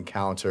now an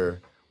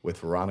encounter with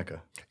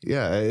Veronica.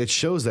 Yeah, it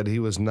shows that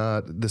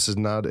this is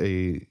not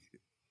a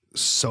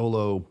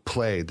solo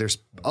play. There's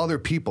other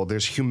people,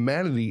 there's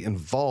humanity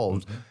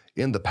involved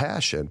in the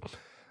Passion.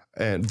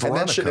 And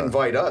Veronica, that should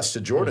invite us,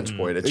 to Jordan's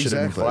point, it should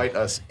Exactly. invite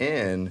us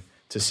in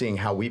to seeing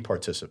how we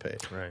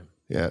participate. Right.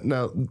 Yeah.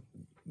 Now,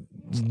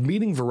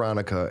 meeting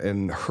Veronica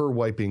and her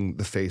wiping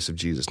the face of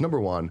Jesus, number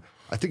one,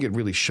 I think it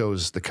really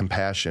shows the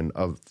compassion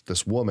of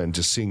this woman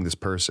just seeing this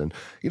person.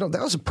 You know,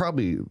 that was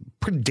probably a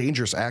pretty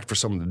dangerous act for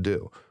someone to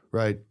do,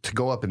 right? To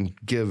go up and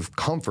give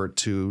comfort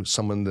to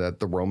someone that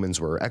the Romans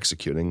were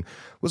executing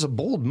was a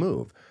bold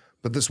move.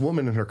 But this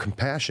woman in her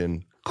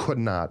compassion could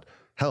not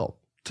help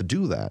to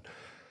do that.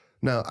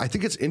 Now, I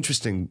think it's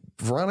interesting.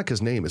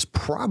 Veronica's name is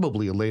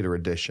probably a later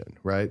addition,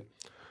 right?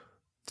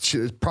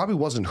 It probably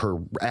wasn't her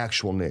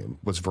actual name,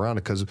 was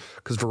Veronica,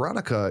 because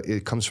Veronica,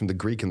 it comes from the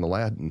Greek and the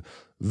Latin,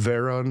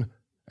 veron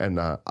and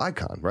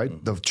icon,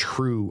 right? The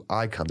true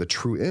icon, the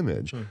true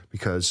image,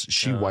 because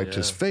she wiped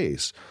his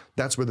face.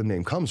 That's where the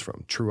name comes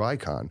from, true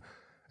icon.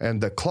 And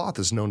the cloth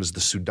is known as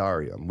the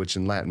sudarium, which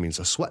in Latin means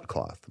a sweat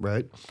cloth,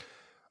 right?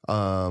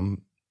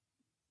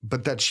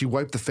 But that she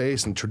wiped the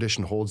face, and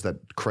tradition holds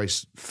that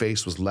Christ's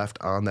face was left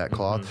on that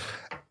cloth.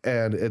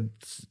 And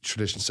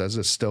tradition says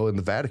it's still in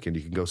the Vatican.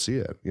 You can go see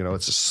it. You know,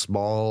 it's a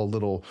small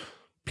little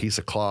piece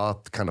of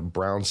cloth, kind of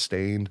brown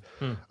stained,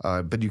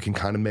 but you can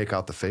kind of make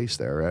out the face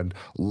there. And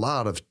a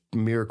lot of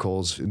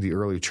miracles in the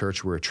early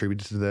church were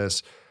attributed to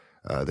this.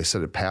 They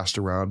said it passed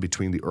around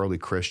between the early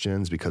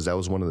Christians, because that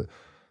was one of the,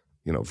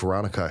 you know,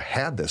 Veronica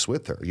had this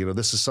with her. You know,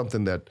 this is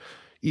something that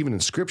even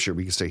in Scripture,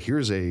 we can say,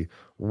 here's a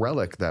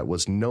relic that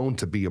was known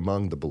to be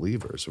among the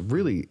believers.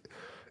 Really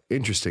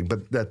interesting,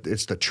 but that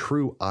it's the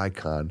true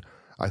icon,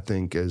 I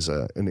think, is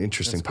an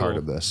interesting part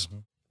of this.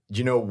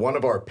 You know, one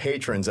of our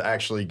patrons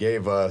actually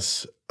gave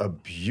us a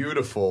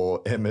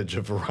beautiful image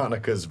of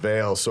Veronica's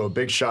veil, so a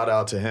big shout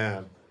out to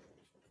him.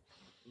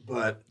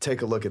 But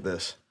take a look at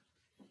this.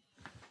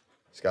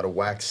 It's got a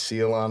wax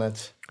seal on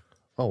it.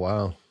 Oh,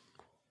 wow.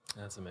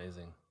 That's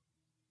amazing.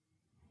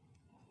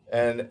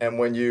 And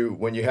when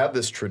you have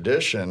this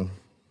tradition,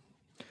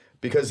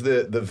 because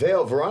the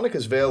veil,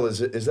 Veronica's veil, is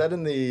that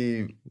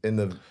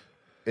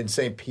in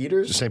St.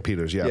 Peter's? St.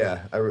 Peter's, yeah. Yeah,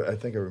 I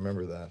think I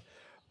remember that.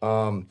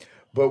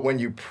 But when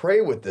you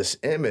pray with this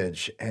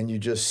image and you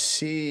just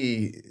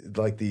see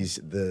like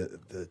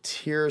the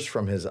tears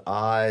from his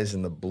eyes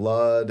and the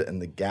blood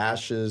and the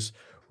gashes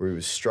where he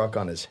was struck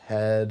on his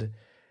head,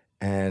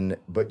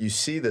 but you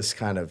see this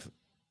kind of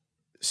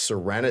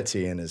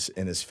serenity in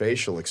his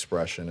facial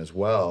expression as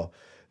well,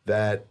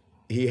 that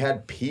he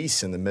had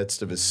peace in the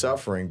midst of his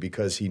suffering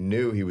because he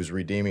knew he was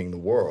redeeming the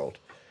world.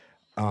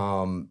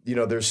 You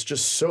know, there's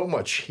just so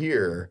much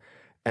here,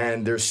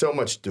 and there's so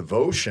much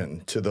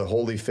devotion to the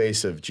holy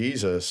face of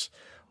Jesus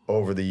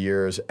over the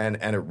years, and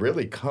it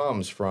really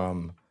comes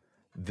from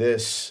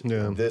this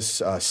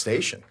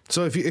station.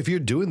 So if you're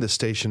doing this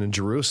station in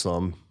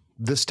Jerusalem,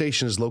 this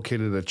station is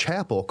located in a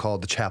chapel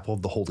called the Chapel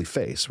of the Holy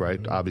Face,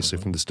 right? Obviously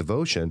from this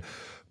devotion,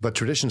 but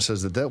tradition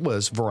says that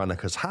was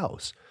Veronica's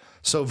house.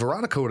 So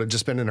Veronica would have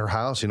just been in her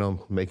house, you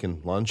know,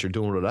 making lunch or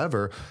doing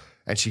whatever,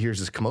 and she hears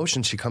this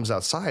commotion. She comes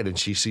outside and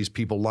she sees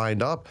people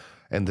lined up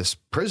and this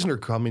prisoner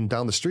coming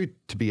down the street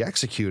to be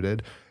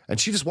executed, and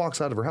she just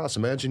walks out of her house.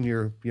 Imagine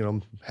you're, you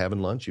know,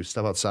 having lunch, you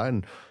step outside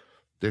and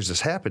there's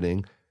this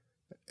happening.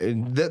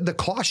 And the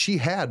cloth she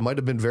had might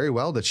have been very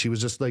well that she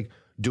was just like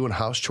doing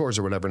house chores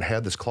or whatever and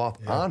had this cloth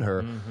on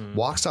her,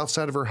 walks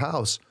outside of her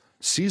house,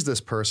 sees this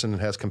person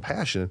and has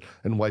compassion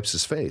and wipes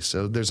his face.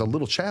 So there's a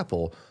little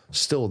chapel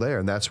still there,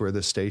 and that's where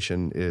this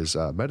station is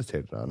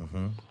meditated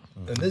on.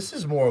 And this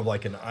is more of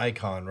like an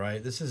icon,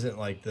 right? This isn't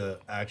like the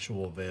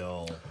actual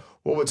veil.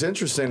 Well, what's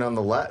interesting on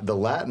the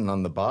Latin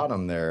on the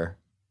bottom there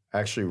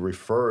actually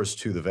refers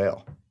to the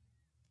veil.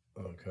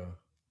 Okay.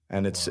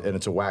 And it's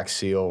a wax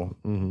seal,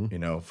 you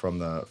know, from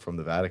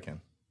the Vatican.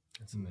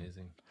 That's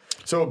amazing.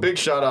 So a big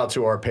shout out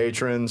to our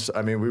patrons.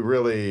 I mean, we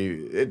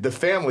really, the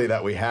family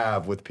that we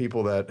have with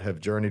people that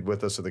have journeyed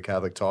with us at the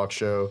Catholic Talk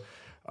Show,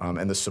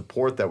 and the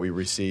support that we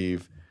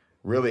receive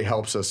really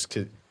helps us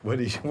What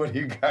do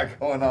you got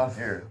going on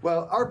here?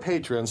 Well, our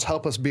patrons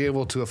help us be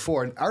able to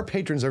afford. Our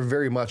patrons are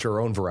very much our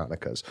own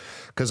Veronicas,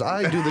 because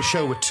I do the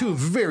show with two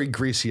very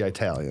greasy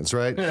Italians,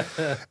 right?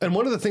 And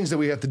one of the things that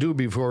we have to do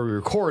before we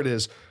record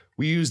is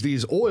we use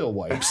these oil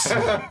wipes,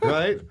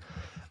 right?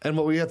 And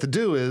what we have to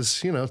do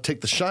is, take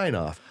the shine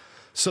off.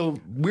 So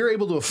we're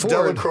able to afford.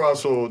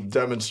 Delacrosse will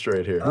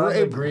demonstrate here. I'm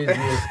the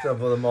greasiest of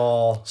them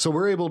all. So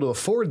we're able to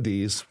afford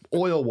these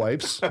oil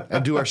wipes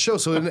and do our show.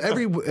 So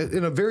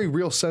in a very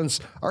real sense,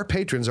 our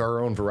patrons are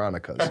our own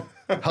Veronicas,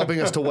 helping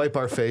us to wipe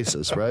our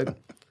faces, right?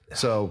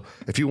 So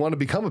if you want to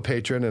become a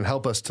patron and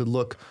help us to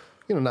look,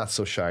 not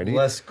so shiny.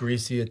 Less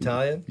greasy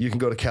Italian. You can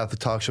go to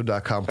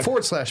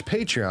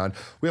CatholicTalkShow.com/Patreon.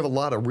 We have a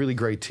lot of really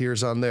great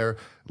tiers on there,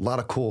 a lot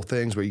of cool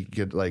things where you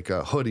get like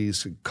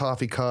hoodies,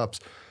 coffee cups.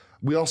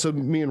 We also,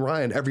 me and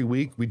Ryan, every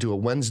week we do a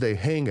Wednesday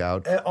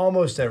hangout.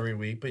 Almost every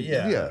week, but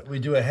Yeah. we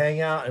do a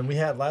hangout, and we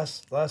had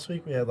last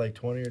week we had like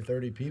 20 or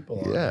 30 people.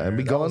 On there. And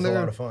we go in there. A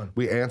lot of fun.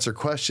 We answer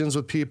questions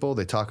with people.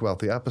 They talk about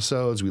the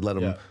episodes. We let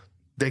them. Yeah.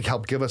 They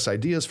help give us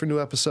ideas for new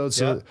episodes.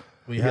 So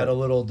We had a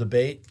little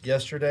debate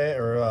yesterday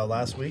or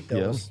last week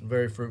that was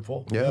very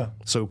fruitful. Yeah.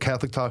 So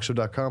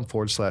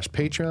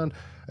CatholicTalkShow.com/Patreon,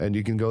 and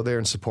you can go there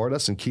and support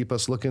us and keep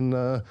us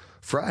looking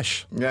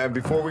fresh. Yeah, and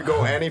before we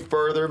go any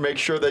further, make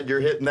sure that you're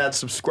hitting that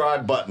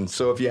subscribe button.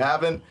 So if you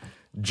haven't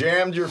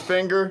jammed your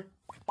finger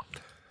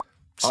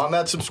on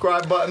that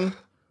subscribe button,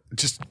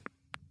 Just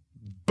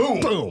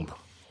boom. boom.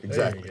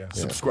 Exactly. There you go.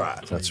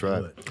 Subscribe. That's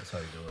right. That's how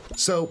you do it.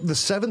 So the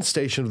seventh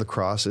station of the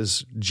cross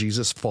is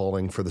Jesus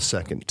falling for the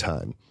second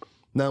time.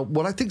 Now,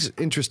 what I think is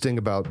interesting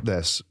about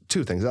this,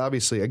 two things.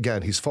 Obviously,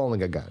 again, he's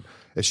falling again.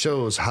 It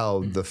shows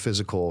how the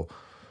physical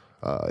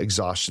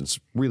exhaustion's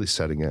really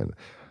setting in.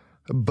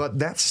 But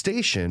that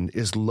station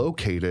is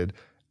located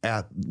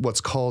at what's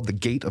called the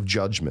Gate of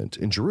Judgment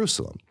in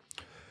Jerusalem.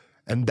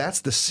 And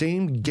that's the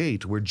same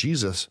gate where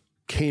Jesus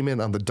came in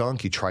on the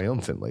donkey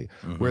triumphantly,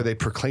 where they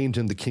proclaimed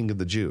him the King of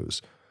the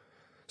Jews.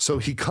 So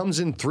he comes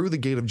in through the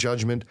Gate of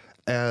Judgment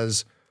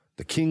as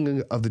the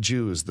King of the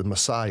Jews, the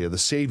Messiah, the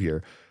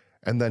Savior.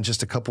 And then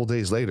just a couple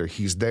days later,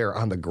 he's there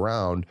on the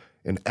ground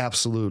in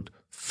absolute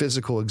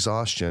physical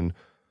exhaustion,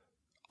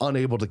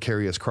 unable to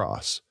carry his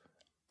cross.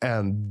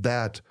 And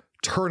that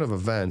turn of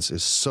events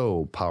is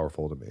so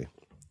powerful to me.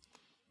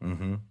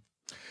 Mm-hmm.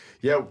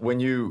 Yeah, when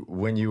you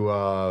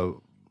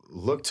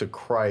look to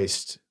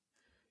Christ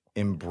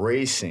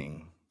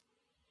embracing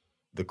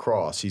the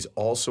cross, he's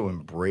also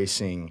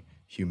embracing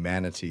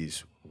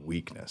humanity's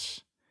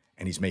weakness,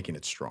 and he's making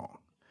it strong.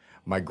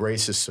 My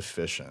grace is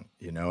sufficient,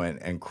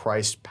 and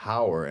Christ's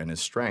power and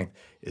his strength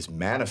is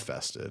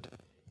manifested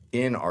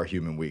in our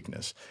human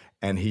weakness.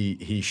 And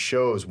he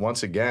shows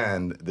once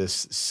again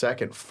this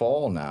second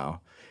fall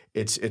now.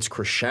 It's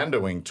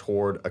crescendoing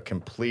toward a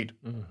complete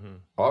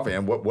offering.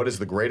 And what is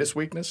the greatest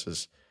weakness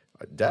is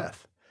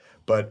death.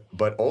 But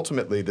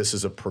ultimately, this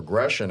is a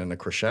progression and a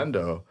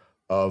crescendo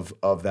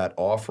of that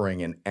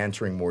offering and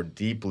entering more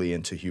deeply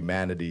into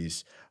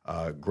humanity's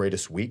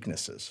greatest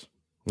weaknesses.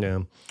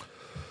 Yeah.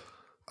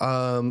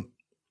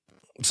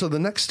 So the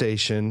next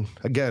station,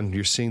 again,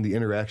 you're seeing the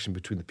interaction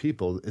between the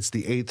people. It's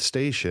the eighth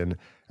station,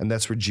 and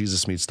that's where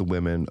Jesus meets the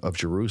women of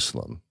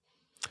Jerusalem.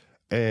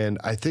 And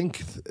I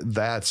think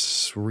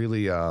that's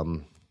really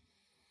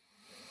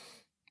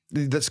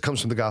this comes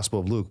from the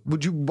Gospel of Luke.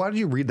 Why do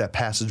you read that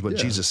passage? What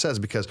Jesus says?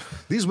 Because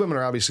these women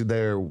are obviously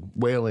there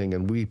wailing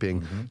and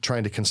weeping,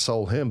 trying to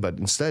console him, but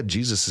instead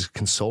Jesus is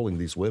consoling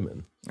these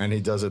women. And he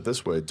does it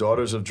this way: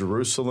 "Daughters of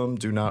Jerusalem,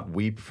 do not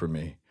weep for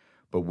me,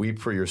 but weep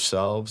for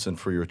yourselves and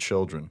for your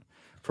children.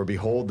 For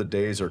behold, the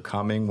days are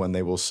coming when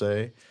they will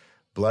say,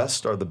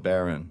 'Blessed are the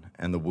barren,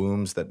 and the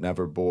wombs that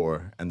never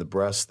bore, and the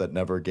breasts that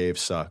never gave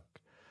suck.'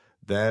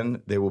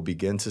 Then they will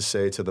begin to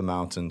say to the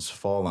mountains,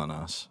 'Fall on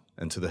us,'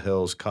 and to the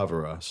hills,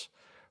 'Cover us.'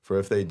 For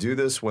if they do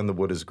this when the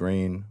wood is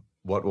green,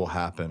 what will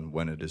happen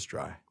when it is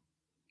dry?"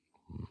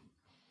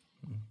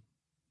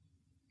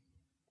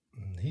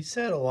 He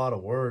said a lot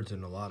of words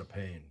and a lot of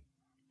pain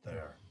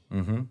there.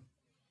 Mm-hmm.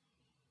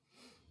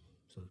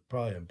 So it's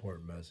probably an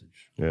important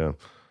message. Yeah.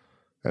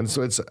 And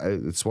so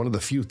it's one of the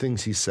few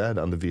things he said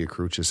on the Via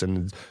Crucis,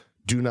 and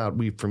do not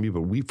weep for me,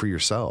 but weep for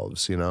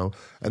yourselves,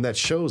 And that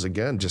shows,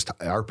 again, just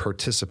our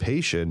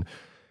participation,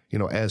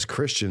 as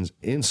Christians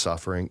in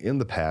suffering, in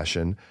the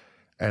passion,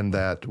 and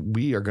that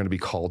we are going to be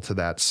called to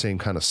that same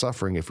kind of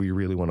suffering if we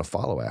really want to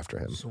follow after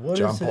him. So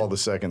John Paul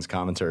II's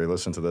commentary,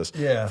 listen to this.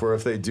 Yeah. "For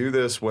if they do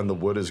this when the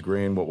wood is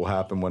green, what will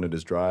happen when it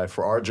is dry?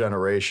 For our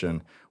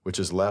generation, which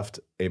has left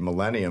a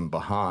millennium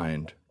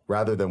behind,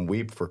 rather than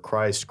weep for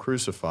Christ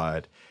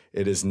crucified,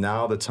 it is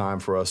now the time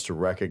for us to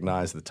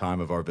recognize the time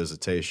of our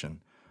visitation.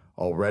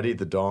 Already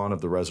the dawn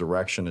of the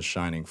resurrection is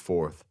shining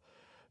forth.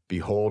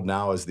 Behold,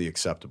 now is the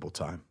acceptable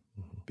time.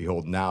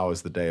 Behold, now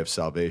is the day of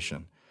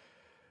salvation."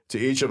 To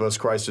each of us,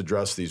 Christ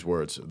addressed these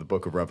words of the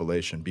book of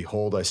Revelation: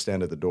 "Behold, I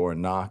stand at the door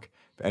and knock.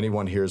 If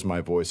anyone hears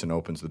my voice and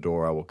opens the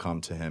door, I will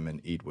come to him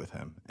and eat with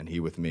him, and he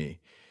with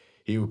me.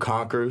 He who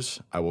conquers,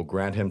 I will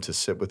grant him to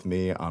sit with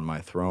me on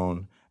my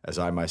throne, as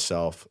I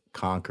myself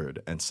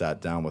conquered and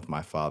sat down with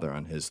my Father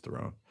on his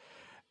throne.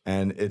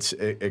 And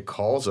it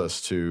calls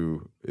us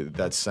to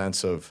that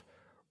sense of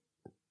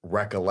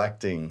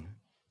recollecting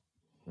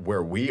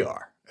where we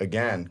are.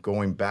 Again,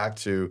 going back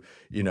to,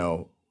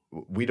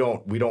 we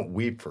don't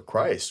weep for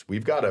Christ. We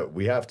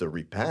have to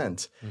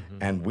repent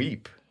and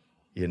weep,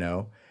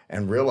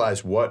 and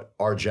realize what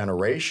our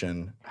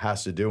generation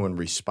has to do in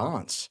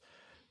response.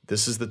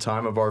 This is the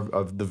time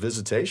of the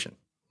visitation.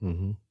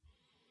 Mm-hmm.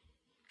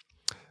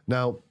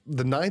 Now,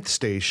 the 9th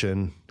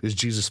station is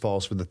Jesus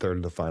falls for the 3rd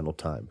and the final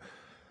time.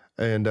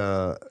 And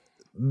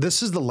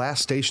this is the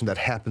last station that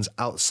happens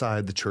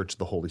outside the Church of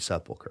the Holy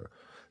Sepulchre.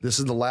 This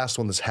is the last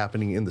one that's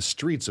happening in the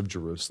streets of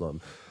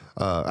Jerusalem.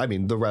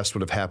 The rest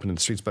would have happened in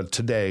the streets, but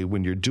today,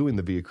 when you're doing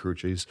the Via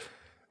Crucis,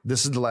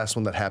 this is the last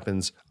one that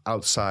happens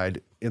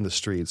outside in the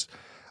streets.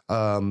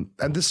 And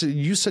this is,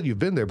 you said you've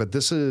been there, but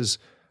this is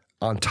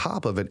on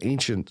top of an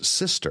ancient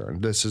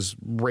cistern. This is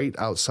right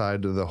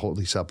outside of the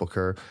Holy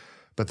Sepulchre,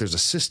 but there's a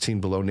Sistine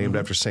below named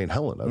after St.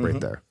 Helena right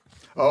there.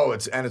 Oh,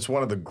 it's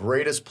one of the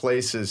greatest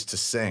places to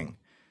sing.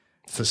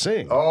 To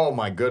sing? Oh,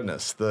 my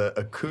goodness. The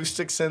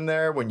acoustics in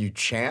there when you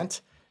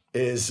chant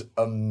is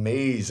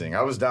amazing.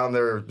 I was down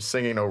there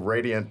singing "O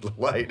Radiant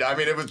Light." I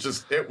mean, it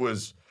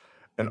was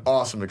an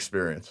awesome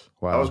experience.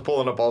 Wow. I was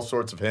pulling up all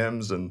sorts of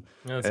hymns and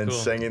cool.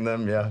 singing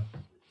them, yeah.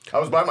 I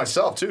was by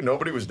myself, too.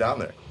 Nobody was down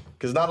there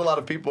because not a lot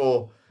of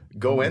people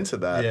go into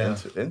that,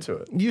 into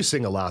it. You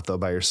sing a lot, though,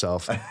 by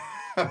yourself.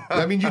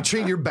 I mean, you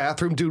treat your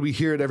bathroom, dude. We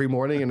hear it every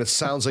morning, and it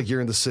sounds like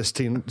you're in the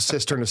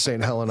cistern of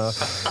St. Helena,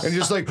 and you're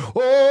just like,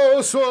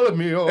 "Oh, sole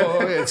mio."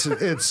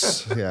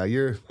 Yeah,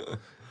 you're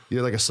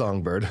like a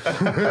songbird.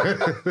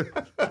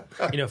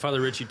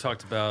 Father Rich, you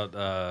talked about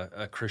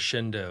a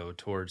crescendo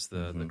towards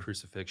the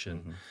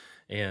crucifixion,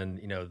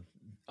 and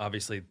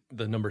obviously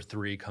the number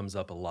 3 comes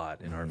up a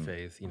lot in our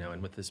faith.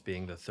 And with this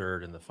being the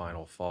 3rd and the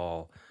final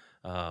fall,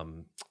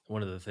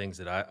 one of the things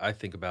that I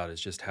think about is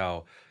just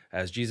how,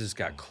 as Jesus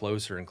got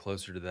closer and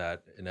closer to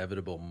that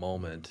inevitable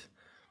moment,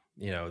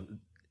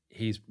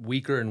 he's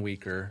weaker and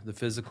weaker. The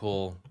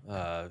physical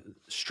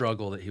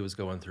struggle that he was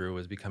going through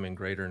was becoming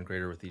greater and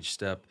greater with each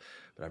step.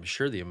 But I'm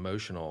sure the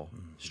emotional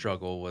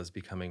struggle was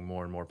becoming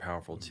more and more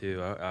powerful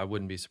too. I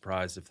wouldn't be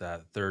surprised if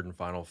that 3rd and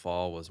final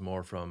fall was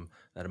more from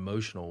that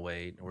emotional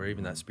weight or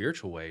even that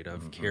spiritual weight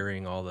of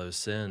carrying all those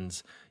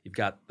sins. You've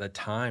got the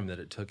time that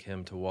it took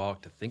him to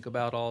walk, to think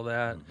about all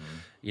that,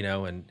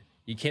 and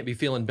you can't be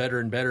feeling better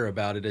and better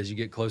about it as you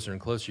get closer and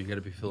closer. You got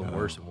to be feeling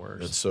worse and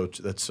worse.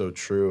 That's so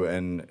true.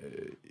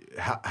 And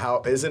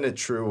how isn't it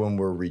true when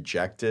we're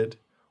rejected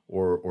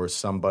or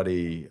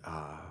somebody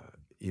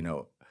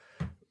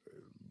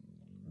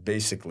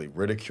basically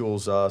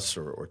ridicules us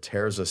or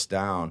tears us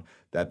down,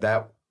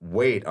 that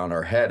weight on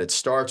our head, it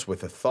starts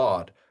with a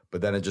thought,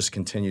 but then it just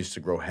continues to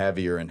grow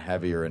heavier and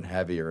heavier and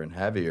heavier and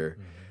heavier.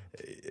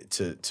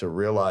 To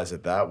realize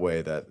it that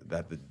way, that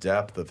the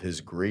depth of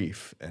his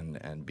grief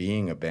and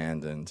being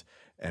abandoned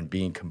and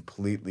being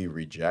completely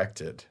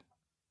rejected,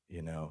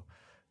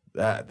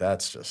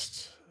 that's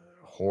just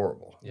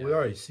horrible. Yeah. We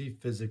already see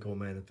physical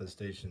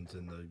manifestations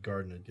in the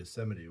Garden of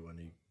Gethsemane when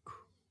he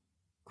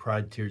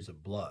cried tears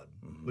of blood,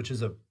 which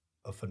is a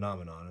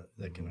phenomenon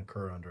that can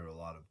occur under a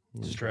lot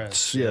of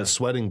stress. Yeah,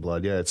 sweating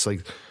blood. Yeah, it's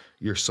like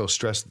you're so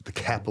stressed that the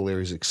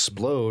capillaries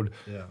explode,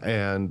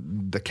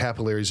 and the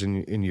capillaries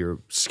in your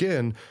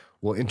skin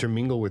will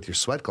intermingle with your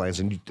sweat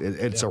glands, and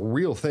it's a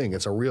real thing.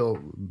 It's a real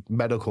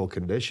medical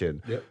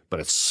condition,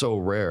 but it's so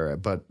rare.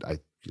 But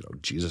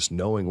Jesus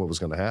knowing what was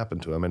going to happen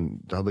to him,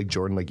 and like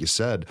Jordan, like you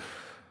said,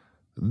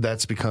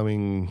 that's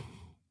becoming,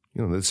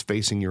 that's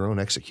facing your own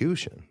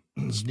execution.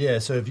 Yeah.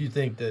 So if you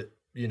think that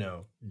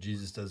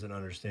Jesus doesn't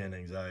understand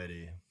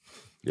anxiety,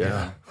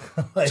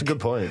 that's a good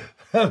point.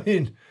 I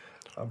mean,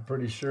 I'm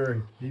pretty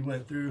sure he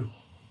went through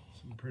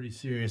some pretty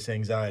serious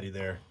anxiety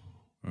there.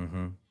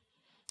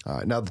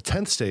 Now, the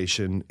 10th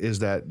station is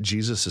that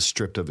Jesus is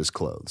stripped of his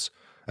clothes.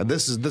 And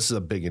this is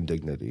a big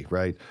indignity,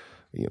 right?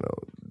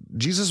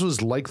 Jesus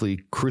was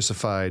likely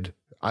crucified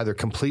either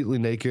completely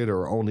naked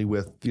or only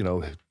with,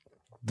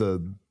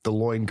 the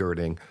loin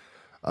girding.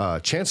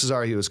 Chances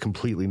are he was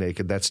completely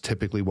naked. That's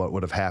typically what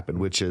would have happened,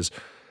 which is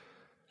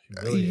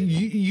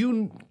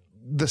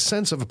the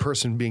sense of a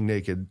person being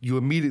naked, you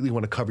immediately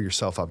want to cover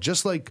yourself up.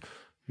 Just like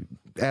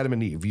Adam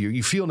and Eve,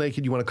 you feel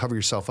naked, you want to cover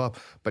yourself up,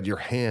 but your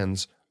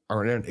hands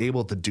aren't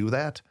able to do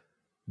that.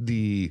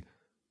 The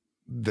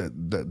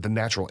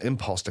natural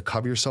impulse to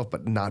cover yourself,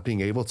 but not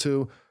being able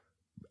to,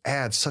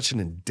 adds such an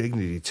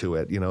indignity to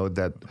it,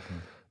 that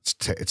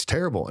it's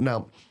terrible.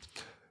 Now,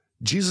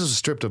 Jesus was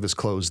stripped of his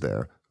clothes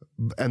there,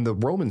 and the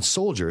Roman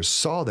soldiers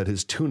saw that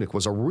his tunic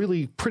was a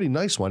really pretty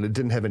nice one. It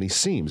didn't have any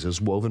seams. It was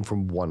woven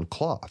from one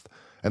cloth,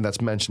 and that's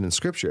mentioned in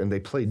Scripture, and they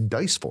played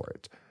dice for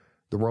it.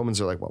 The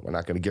Romans are like, well, we're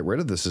not going to get rid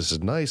of this. This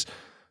is nice,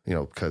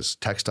 because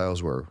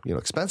textiles were,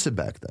 expensive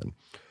back then.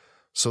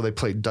 So they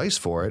played dice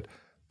for it,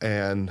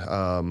 and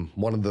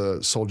one of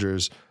the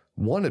soldiers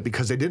won it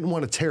because they didn't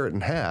want to tear it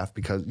in half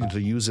to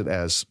use it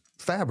as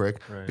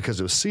fabric because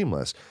it was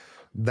seamless.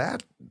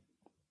 That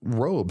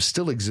robe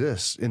still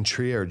exists in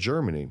Trier,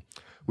 Germany,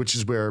 which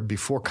is where,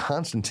 before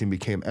Constantine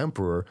became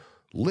emperor,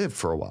 live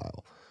for a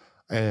while.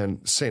 And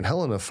St.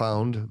 Helena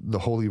found the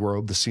holy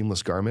robe, the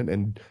seamless garment,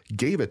 and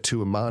gave it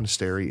to a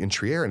monastery in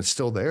Trier, and it's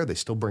still there. They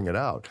still bring it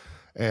out.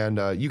 And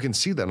you can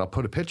see that. And I'll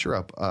put a picture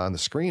up on the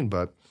screen,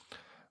 but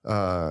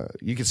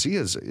you can see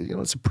it's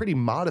a pretty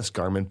modest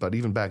garment, but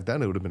even back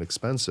then it would have been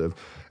expensive.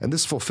 And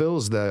this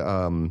fulfills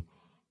the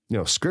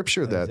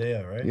scripture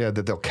Isaiah, right?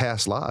 that they'll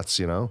cast lots.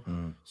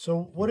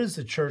 So what does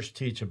the church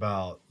teach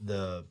about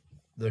the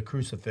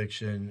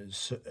crucifixion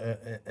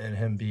and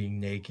him being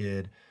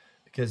naked?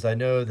 Because I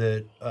know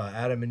that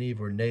Adam and Eve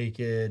were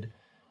naked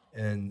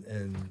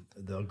in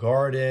the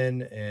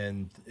garden,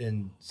 and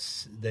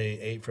they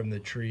ate from the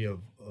tree of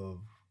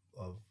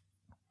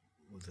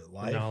was it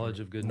life? Knowledge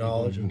of good and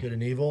knowledge evil. of good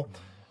and evil.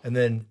 And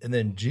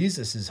then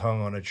Jesus is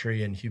hung on a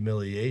tree in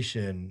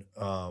humiliation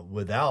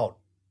without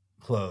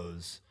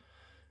clothes.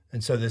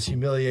 And so this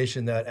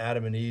humiliation that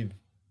Adam and Eve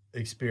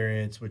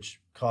experienced, which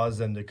caused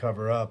them to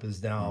cover up,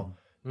 is now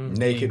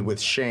naked with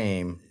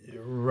shame,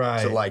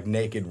 right? to like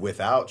naked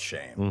without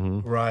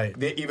shame, Right.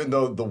 Even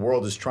though the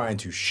world is trying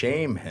to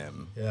shame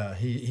him. Yeah,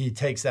 he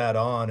takes that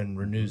on and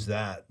renews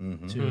that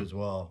too as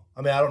well.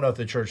 I mean, I don't know if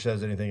the church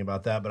says anything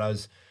about that,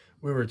 but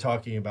we were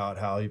talking about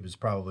how he was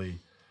probably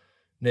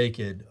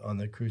naked on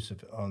the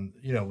crucifix.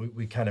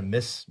 We kind of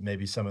miss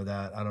maybe some of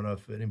that. I don't know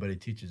if anybody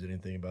teaches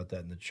anything about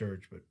that in the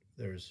church, but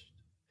there's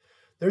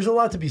a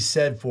lot to be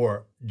said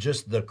for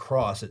just the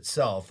cross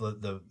itself,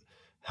 the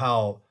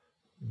how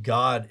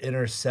God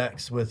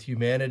intersects with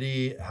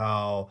humanity,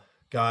 how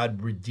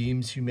God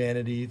redeems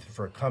humanity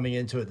for coming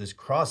into it, this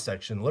cross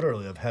section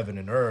literally of heaven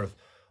and earth,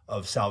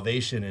 of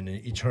salvation and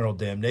eternal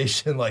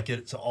damnation. Like,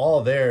 it's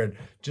all there. And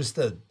just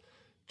the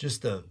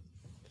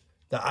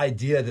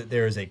idea that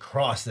there is a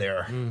cross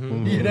there,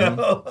 and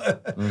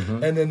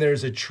then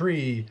there's a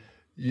tree,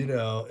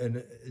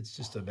 and it's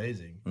just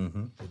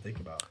amazing to think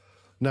about.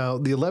 Now,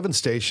 the 11th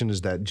station is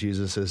that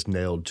Jesus is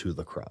nailed to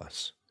the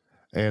cross.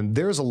 And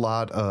there's a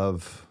lot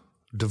of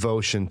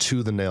devotion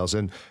to the nails.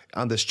 And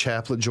on this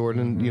chaplet,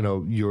 Jordan,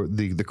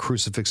 the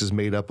crucifix is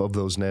made up of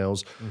those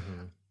nails.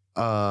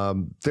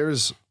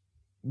 There's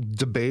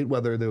debate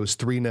whether there was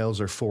 3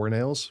 nails or 4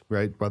 nails,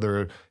 right?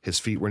 Whether his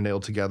feet were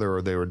nailed together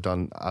or they were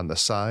done on the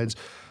sides.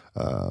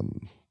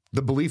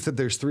 The belief that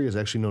there's 3 is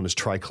actually known as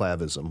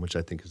triclavism, which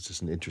I think is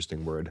just an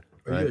interesting word.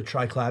 Are you a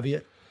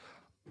triclaviate?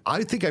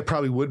 I think I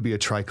probably would be a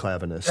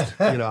triclavinist.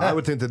 I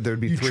would think that there'd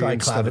be 3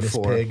 instead of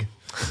 4. Pig.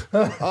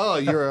 Oh,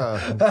 you're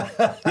a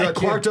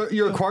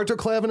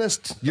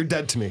quartoclavinist? You're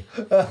dead to me.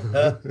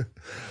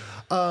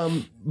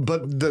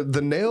 But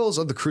the nails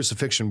of the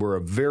crucifixion were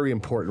a very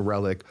important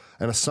relic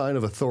and a sign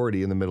of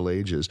authority in the Middle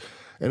Ages.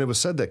 And it was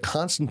said that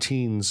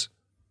Constantine's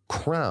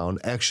crown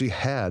actually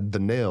had the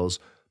nails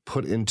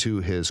put into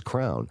his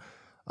crown.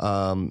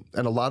 And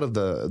a lot of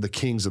the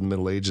kings of the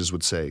Middle Ages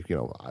would say,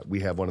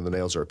 we have one of the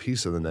nails or a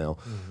piece of the nail.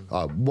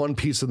 One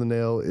piece of the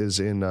nail is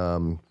in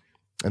the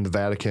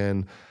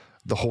Vatican.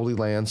 The Holy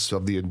Lance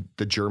of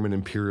the German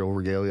imperial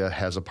regalia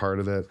has a part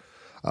of it.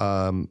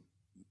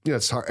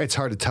 It's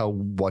hard to tell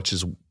which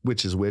is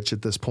which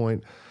at this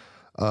point.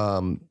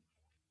 But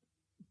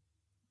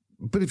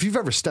if you've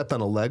ever stepped on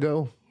a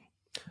Lego,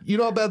 you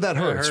know how bad that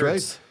hurts,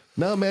 right?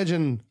 Now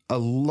imagine a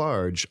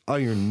large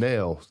iron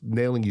nail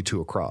nailing you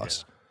to a cross.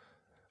 Yeah.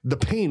 The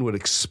pain would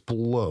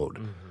explode.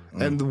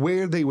 And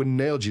where they would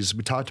nail Jesus,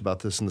 we talked about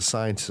this in the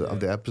science of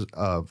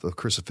the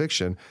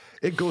crucifixion,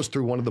 it goes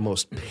through one of the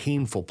most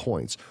painful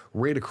points,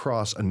 right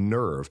across a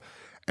nerve.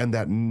 And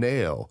that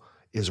nail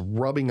is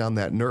rubbing on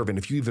that nerve. And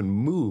if you even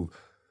move,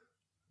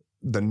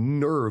 the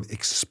nerve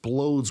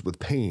explodes with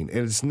pain.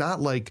 And it's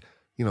not like,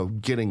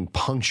 getting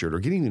punctured or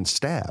getting even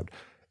stabbed.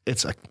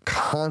 It's a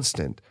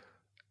constant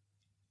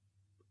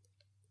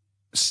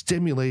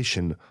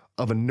stimulation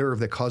of a nerve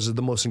that causes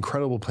the most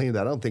incredible pain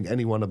that I don't think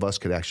any one of us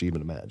could actually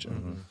even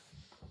imagine.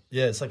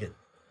 Yeah, it's like a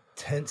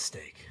tent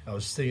stake. I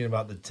was thinking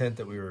about the tent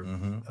that we were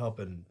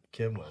helping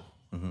Kim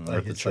with.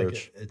 Like, it's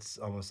church. It's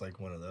almost like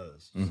one of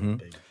those.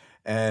 Big.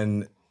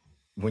 And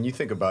when you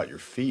think about your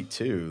feet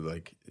too,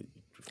 like,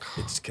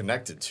 it's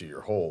connected to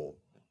your whole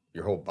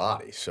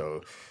body.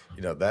 So,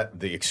 that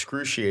the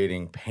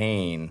excruciating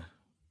pain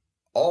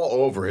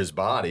all over his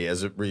body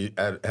as it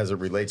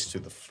relates to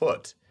the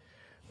foot,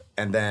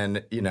 and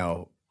then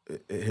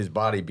his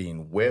body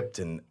being whipped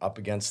and up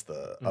against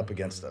a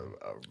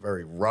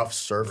very rough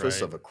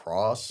surface of a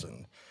cross,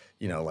 and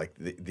like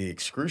the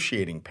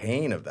excruciating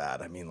pain of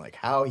that. I mean, like,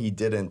 how he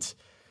didn't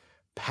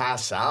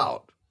pass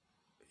out,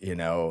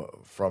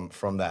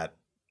 from that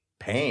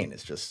pain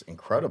is just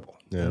incredible.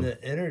 Yeah. And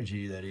the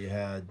energy that he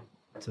had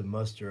to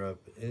muster up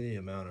any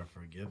amount of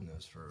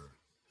forgiveness for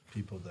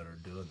people that are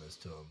doing this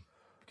to him.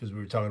 Because we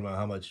were talking about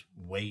how much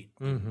weight,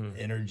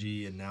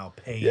 energy, and now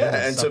pain.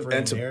 Yeah, and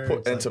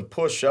to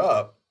push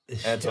up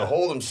and to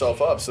hold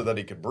himself up so that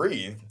he could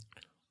breathe.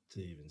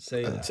 To even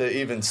say that. To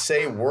even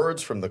say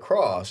words from the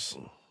cross.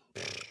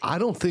 I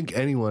don't think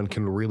anyone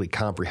can really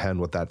comprehend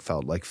what that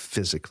felt like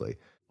physically.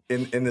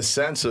 In the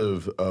sense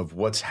of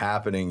what's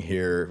happening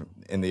here,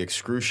 in the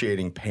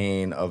excruciating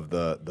pain of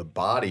the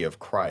body of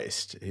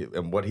Christ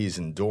and what he's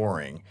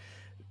enduring,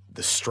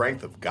 the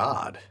strength of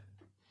God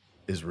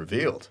is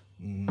revealed,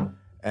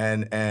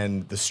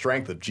 and the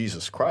strength of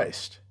Jesus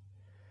Christ.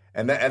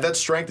 And that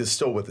strength is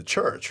still with the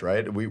church,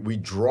 right? We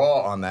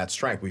draw on that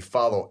strength. We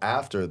follow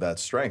after that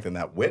strength and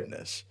that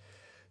witness.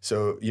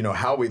 So,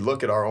 how we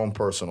look at our own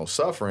personal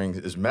suffering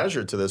is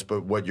measured to this.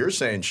 But what you're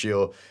saying,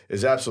 Sheil,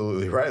 is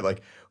absolutely right.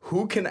 Like,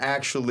 who can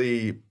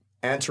actually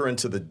enter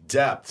into the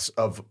depths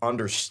of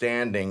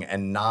understanding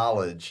and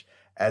knowledge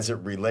as it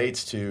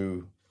relates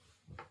to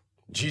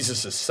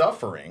Jesus'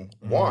 suffering,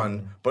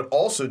 one, but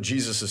also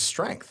Jesus'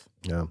 strength?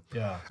 Yeah.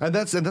 And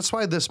that's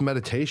why this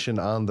meditation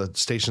on the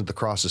Station of the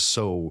Cross is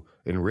so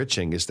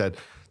enriching, is that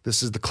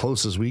this is the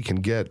closest we can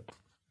get,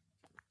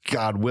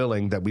 God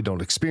willing, that we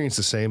don't experience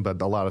the same,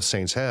 but a lot of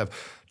saints have,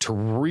 to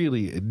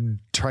really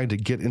trying to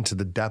get into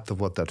the depth of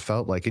what that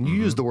felt like. And you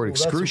use the word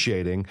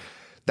excruciating.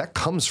 That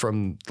comes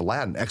from the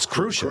Latin, ex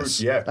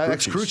crucis.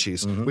 Ex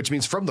crucis, which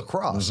means from the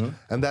cross.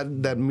 And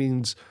that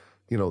means,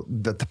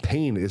 that the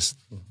pain is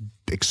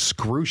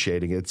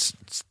excruciating. It's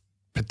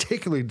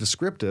particularly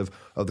descriptive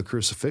of the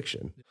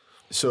crucifixion.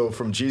 So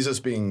from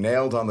Jesus being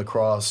nailed on the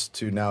cross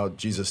to now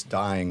Jesus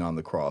dying on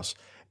the cross.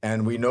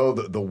 And we know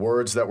the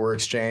words that were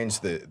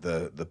exchanged,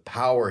 the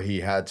power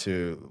he had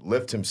to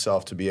lift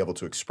himself to be able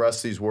to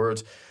express these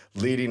words,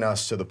 leading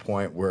us to the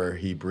point where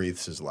he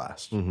breathes his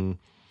last.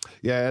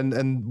 Yeah,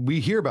 and we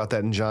hear about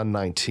that in John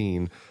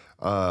 19.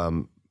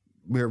 Why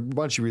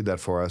don't you read that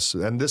for us?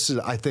 And this is,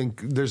 I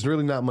think, there's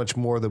really not much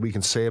more that we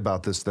can say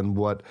about this than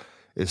what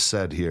is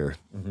said here.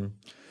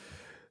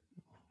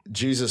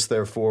 Jesus,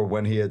 therefore,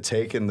 when he had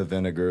taken the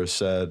vinegar,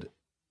 said,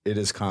 "It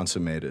is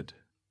consummated."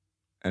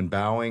 And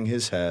bowing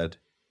his head,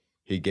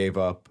 he gave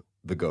up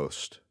the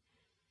ghost.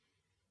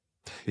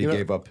 He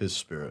gave up his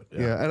spirit.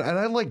 Yeah, and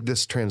I like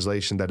this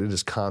translation, that it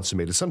is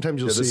consummated.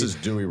 Sometimes you'll see... This is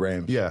Dewey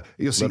Rheims. Yeah,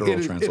 you'll see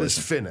it is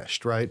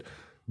finished, right?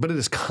 But it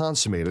is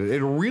consummated.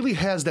 It really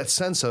has that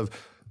sense of,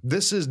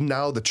 this is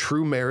now the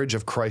true marriage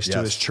of Christ to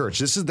his church.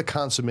 This is the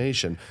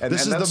consummation.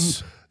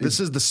 This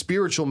is the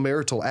spiritual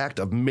marital act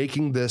of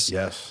making this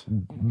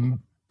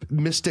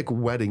mystic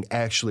wedding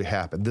actually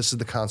happen. This is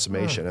the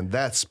consummation, and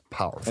that's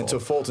powerful. And to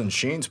Fulton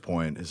Sheen's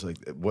point, is like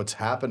what's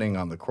happening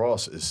on the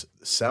cross is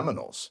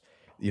seminals.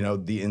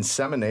 The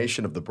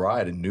insemination of the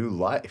bride and new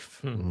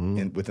life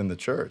within the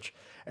church.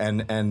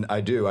 And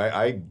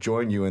I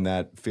join you in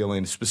that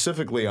feeling,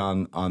 specifically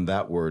on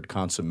that word,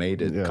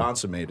 consummated,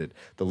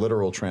 the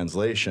literal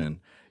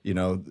translation,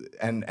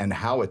 and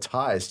how it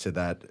ties to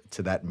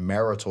that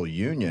marital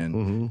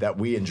union that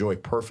we enjoy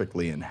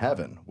perfectly in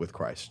heaven with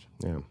Christ.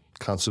 Yeah,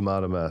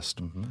 consummatum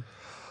est.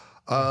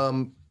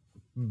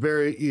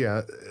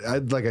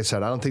 Like I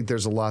said, I don't think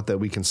there's a lot that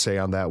we can say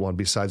on that one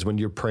besides when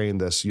you're praying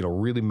this,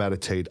 really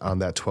meditate on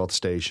that 12th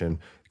station,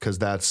 because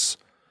that's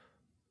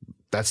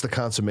the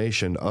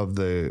consummation of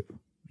the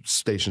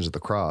stations of the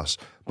cross.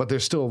 But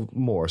there's still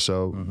more.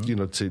 So,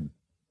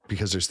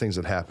 because there's things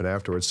that happen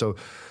afterwards. So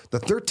the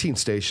 13th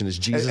station is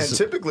Jesus. And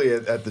typically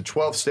at the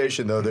 12th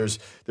station, though,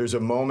 there's a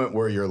moment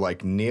where you're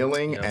like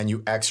kneeling and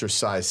you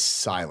exercise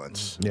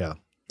silence. Yeah.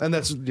 And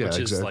that's, which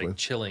is like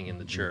chilling in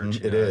the church.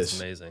 It is.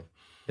 It's amazing.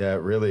 Yeah,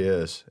 it really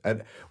is.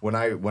 And when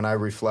I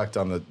reflect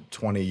on the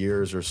 20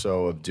 years or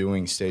so of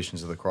doing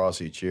Stations of the Cross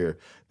each year,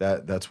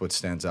 that's what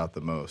stands out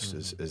the most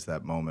is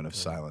that moment of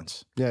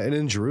silence. Yeah, and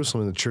in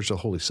Jerusalem, in the Church of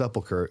the Holy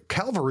Sepulchre,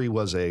 Calvary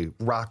was a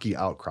rocky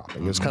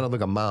outcropping. It was kind of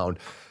like a mound.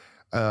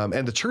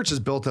 And the church is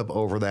built up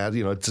over that.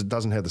 It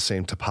doesn't have the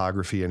same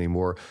topography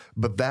anymore.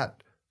 But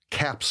that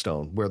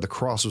capstone where the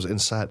cross was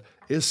inset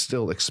is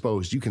still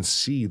exposed. You can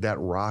see that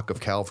rock of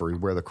Calvary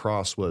where the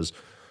cross was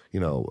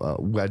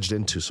wedged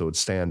into so it'd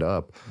stand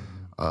up.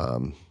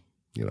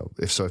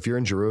 If you're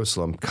in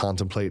Jerusalem,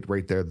 contemplate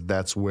right there.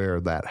 That's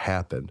where that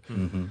happened.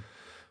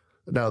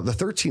 Now, the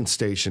 13th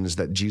station is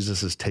that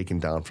Jesus is taken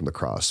down from the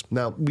cross.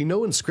 Now, we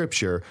know in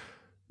Scripture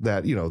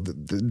that,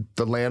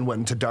 the land went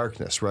into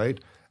darkness, right?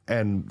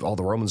 And all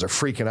the Romans are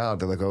freaking out.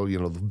 They're like,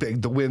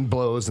 the wind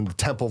blows and the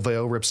temple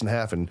veil rips in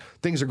half and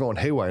things are going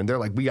haywire. And they're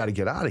like, we got to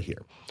get out of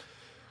here.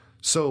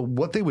 So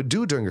what they would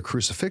do during a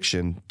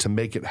crucifixion to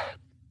make it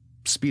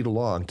speed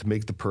along, to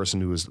make the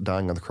person who was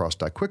dying on the cross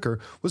die quicker,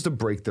 was to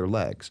break their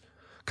legs,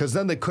 because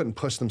then they couldn't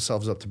push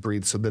themselves up to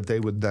breathe, so that they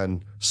would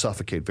then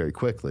suffocate very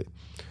quickly.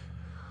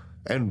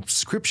 And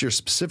Scripture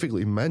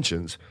specifically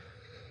mentions,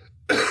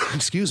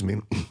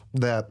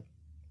 that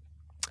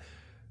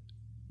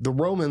the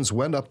Romans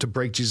went up to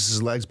break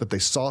Jesus' legs, but they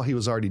saw he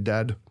was already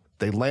dead.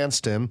 They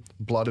lanced him.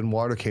 Blood and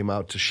water came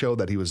out to show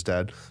that he was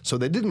dead, so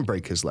they didn't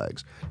break his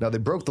legs. Now, they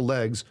broke the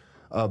legs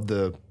of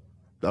the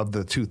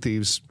two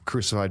thieves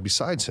crucified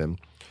besides him.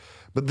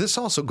 But this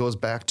also goes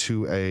back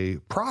to a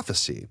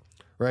prophecy,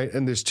 right?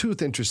 And there's two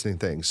interesting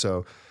things.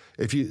 So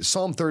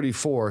Psalm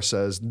 34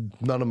 says,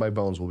 none of my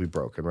bones will be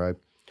broken, right?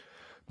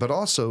 But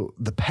also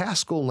the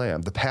Paschal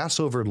lamb, the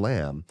Passover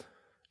lamb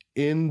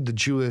in the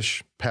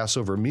Jewish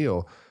Passover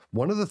meal,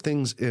 one of the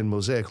things in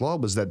Mosaic law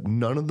was that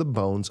none of the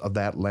bones of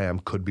that lamb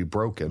could be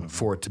broken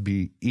for it to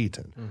be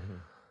eaten.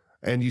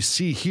 And you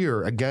see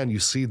here, again,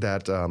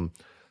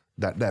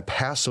 that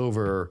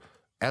Passover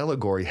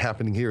allegory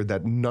happening here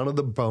that none of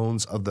the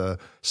bones of the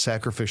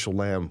sacrificial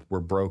lamb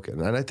were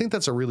broken. And I think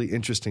that's a really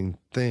interesting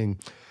thing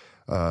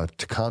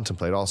to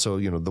contemplate. Also,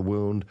 the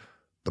wound,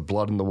 the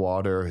blood in the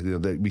water,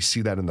 we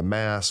see that in the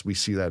Mass. We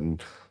see that in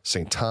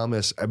St.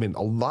 Thomas. I mean,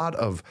 a lot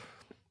of,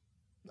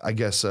 I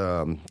guess,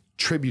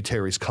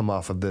 tributaries come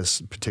off of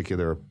this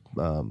particular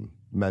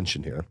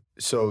mention here.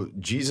 So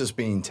Jesus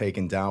being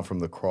taken down from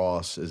the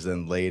cross is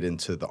then laid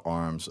into the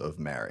arms of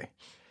Mary.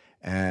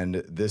 And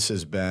this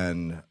has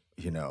been,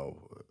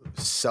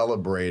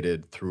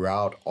 celebrated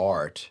throughout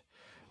art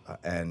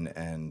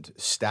and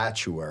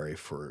statuary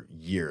for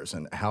years.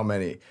 And how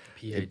many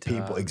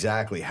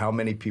how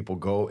many people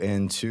go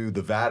into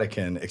the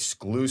Vatican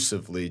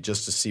exclusively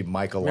just to see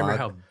Michelangelo? Remember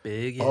how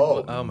big it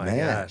was? Oh my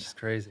gosh, it's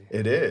crazy.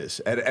 It is.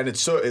 And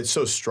it's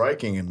so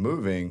striking and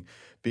moving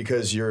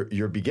because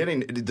you're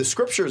beginning, the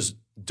scriptures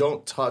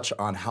don't touch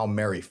on how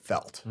Mary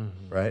felt,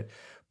 right?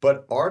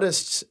 But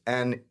artists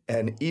and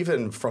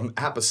even from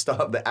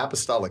the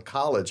Apostolic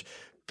College,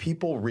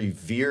 people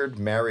revered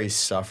Mary's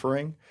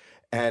suffering.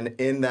 And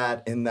in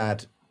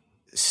that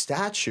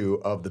statue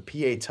of the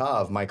Pietà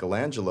of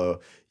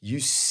Michelangelo, you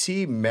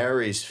see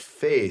Mary's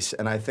face.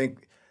 And I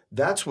think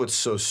that's what's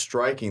so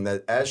striking,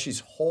 that as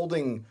she's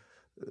holding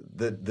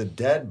the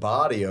dead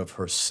body of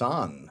her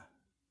son,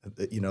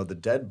 the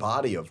dead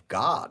body of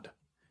God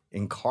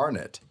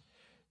incarnate,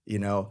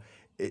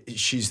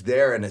 she's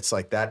there, and it's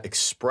like that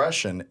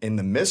expression in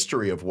the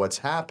mystery of what's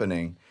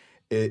happening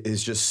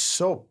is just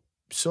so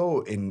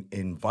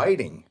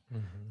inviting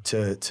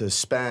to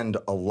spend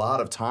a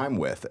lot of time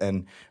with.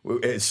 And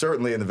it's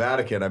certainly in the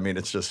Vatican, I mean,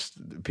 it's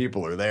just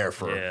people are there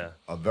for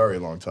a very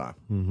long time.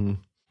 Mm-hmm.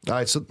 All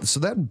right, so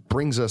that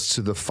brings us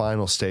to the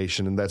final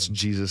station, and that's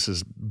Jesus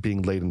is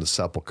being laid in the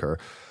sepulcher.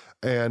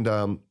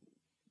 And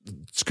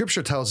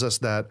Scripture tells us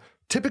that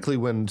typically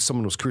when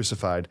someone was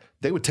crucified,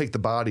 they would take the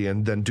body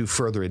and then do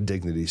further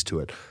indignities to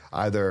it,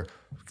 either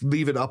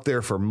leave it up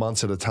there for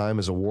months at a time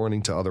as a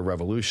warning to other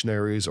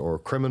revolutionaries or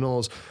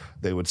criminals.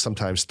 They would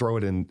sometimes throw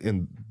it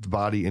in the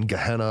body in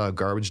Gehenna, a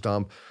garbage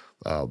dump,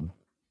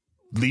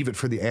 leave it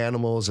for the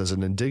animals as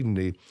an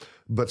indignity.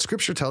 But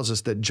Scripture tells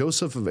us that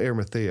Joseph of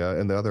Arimathea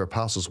and the other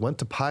apostles went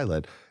to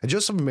Pilate, and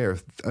Joseph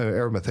of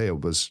Arimathea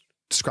was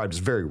described as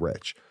very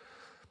rich.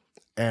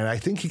 And I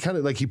think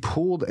he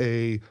pulled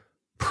a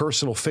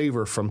personal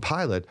favor from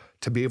Pilate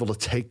to be able to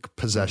take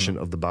possession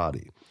of the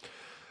body,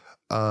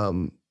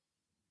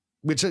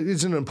 which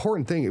is an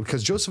important thing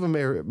because Joseph of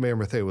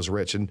Arimathea was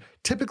rich. And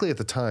typically at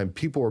the time,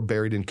 people were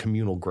buried in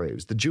communal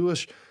graves. The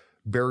Jewish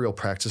burial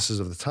practices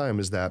of the time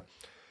is that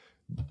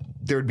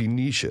there would be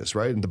niches,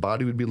 right? And the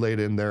body would be laid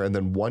in there. And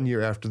then 1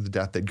 year after the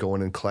death, they'd go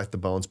in and collect the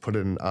bones, put it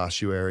in an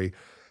ossuary.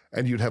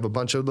 And you'd have a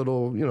bunch of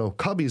little,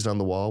 cubbies on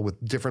the wall with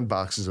different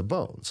boxes of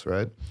bones,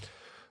 right?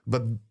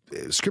 But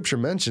Scripture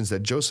mentions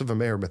that Joseph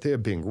of Arimathea,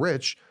 being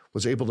rich,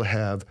 was able to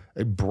have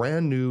a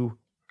brand new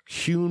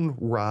hewn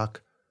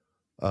rock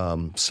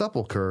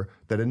sepulcher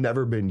that had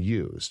never been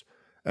used.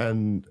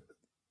 And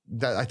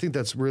I think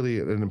that's really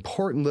an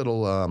important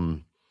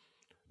little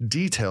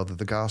detail that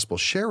the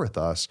Gospels share with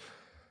us,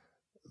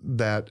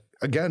 that,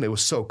 again, it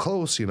was so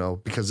close,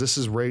 because this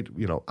is right,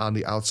 on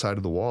the outside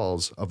of the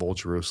walls of Old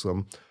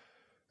Jerusalem,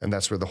 and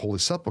that's where the Holy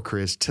Sepulchre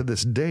is. To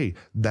this day,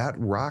 that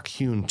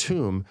rock-hewn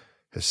tomb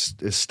is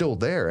still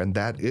there, and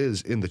that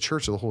is in the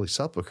Church of the Holy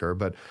Sepulchre.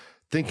 But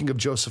thinking of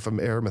Joseph of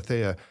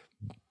Arimathea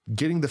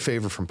getting the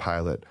favor from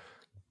Pilate,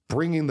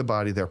 bringing the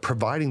body there,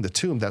 providing the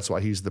tomb, that's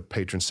why he's the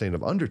patron saint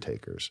of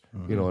undertakers,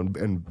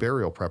 and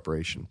burial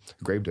preparation,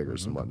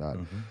 gravediggers and whatnot.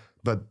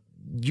 But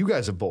you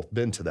guys have both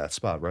been to that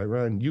spot, right,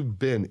 Ryan? You've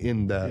been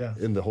in that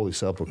in the Holy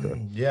Sepulchre.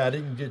 Yeah, I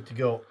didn't get to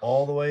go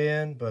all the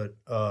way in, but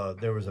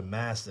there was a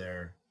mass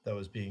there that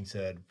was being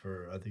said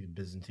for, I think, a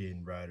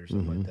Byzantine rite or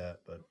something like that.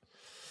 But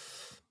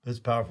it's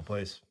a powerful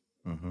place.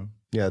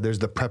 Yeah, there's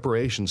the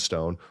preparation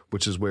stone,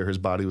 which is where his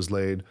body was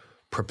laid,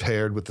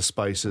 prepared with the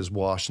spices,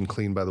 washed and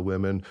cleaned by the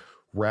women,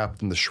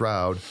 wrapped in the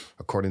shroud,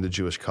 according to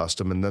Jewish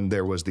custom. And then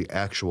there was the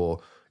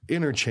actual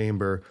inner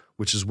chamber,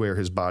 which is where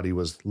his body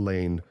was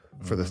lain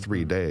for the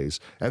 3 days.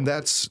 And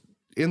that's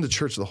in the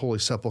Church of the Holy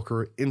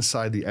Sepulchre,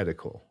 inside the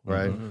edicule,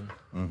 right?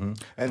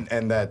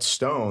 And that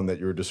stone that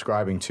you were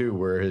describing too,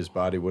 where his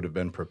body would have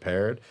been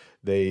prepared,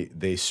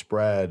 they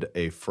spread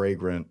a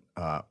fragrant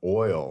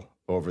oil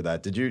over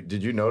that. Did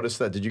you notice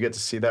that? Did you get to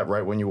see that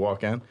right when you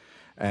walk in?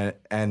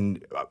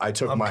 And I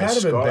took my kind of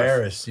scarf.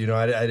 Embarrassed,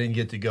 I didn't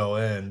get to go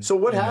in. So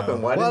what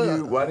happened? Why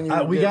didn't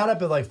you? We got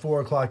up at like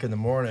 4 o'clock in the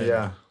morning.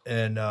 Yeah.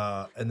 And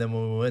then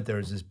when we went, there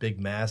was this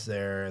big mass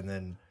there, and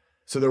then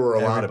so there were a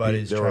lot of people.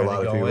 Everybody's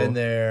trying to go in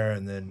there,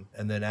 and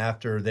then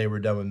after they were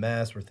done with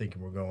mass, we're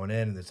thinking we're going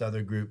in, and this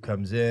other group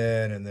comes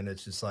in, and then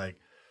it's just like,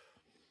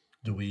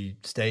 do we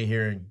stay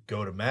here and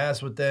go to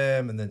mass with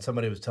them? And then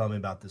somebody was telling me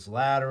about this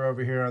ladder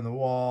over here on the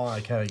wall.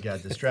 I kind of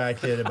got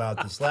distracted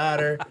about this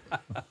ladder.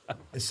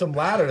 It's some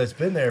ladder that's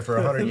been there for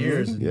 100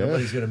 years, and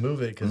nobody's going to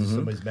move it because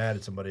somebody's mad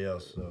at somebody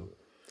else.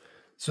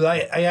 So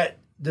I got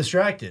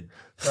distracted.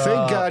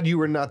 Thank God you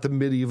were not the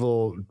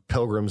medieval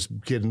pilgrims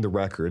getting the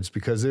records,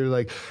 because they're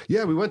like,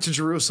 yeah, we went to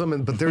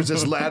Jerusalem, but there's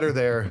this ladder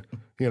there,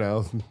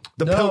 the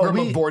Pilgrim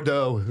of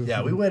Bordeaux.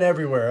 Yeah, we went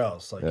everywhere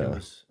else. Like it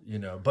was,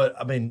 but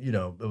I mean,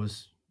 it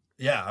was,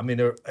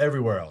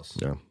 everywhere else.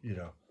 Yeah.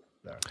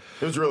 There.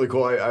 It was really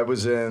cool. I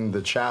was in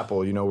the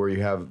chapel, where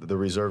you have the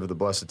reserve of the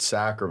Blessed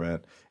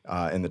Sacrament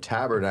in the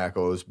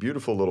tabernacle. This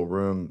beautiful little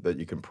room that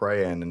you can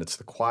pray in, and it's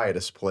the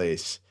quietest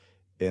place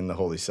in the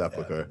Holy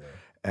Sepulchre. Yeah.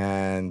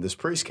 And this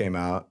priest came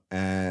out,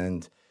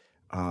 and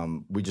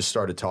we just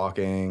started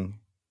talking.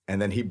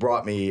 And then he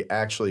brought me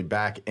actually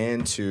back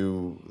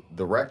into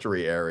the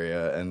rectory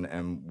area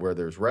and where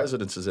there's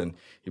residences. And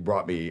he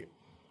brought me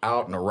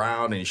out and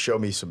around, and he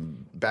showed me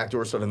some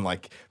backdoor stuff. And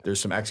there's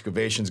some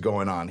excavations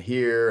going on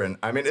here. And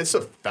I mean, it's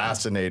a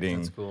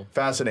fascinating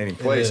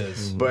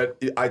place.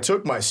 But I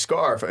took my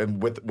scarf,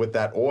 and with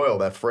that oil,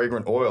 that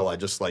fragrant oil, I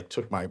just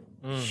took my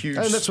huge.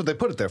 And that's what they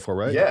put it there for,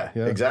 right? Yeah.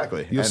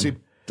 Exactly. You'll see.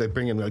 They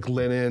bring in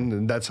linen,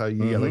 and that's how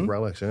you get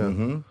relics.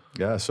 Yeah,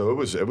 yeah. So it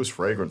was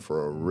fragrant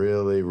for a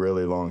really,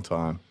 really long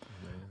time.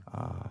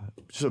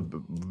 Just a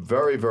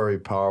very, very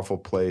powerful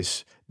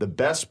place. The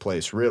best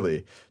place,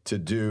 really, to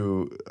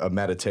do a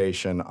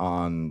meditation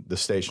on the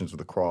Stations of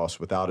the Cross,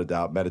 without a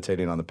doubt.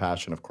 Meditating on the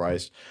Passion of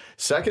Christ.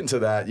 Second to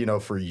that,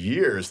 for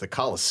years, the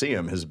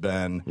Colosseum has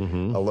been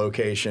a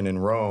location in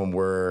Rome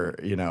where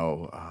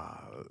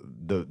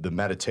the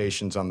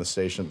meditations on the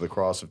Stations of the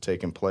Cross have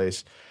taken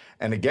place.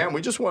 And again, we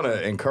just want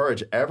to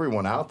encourage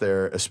everyone out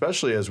there,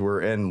 especially as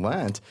we're in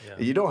Lent,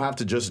 you don't have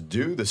to just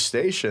do the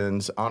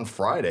stations on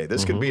Friday.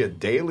 This could be a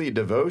daily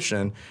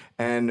devotion.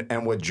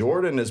 And what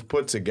Jordan has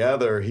put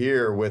together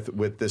here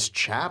with this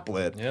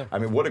chaplet, I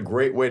mean, what a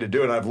great way to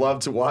do it. And I've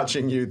loved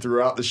watching you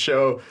throughout the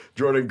show,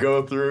 Jordan,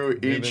 go through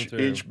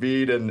each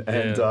bead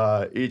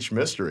and each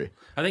mystery.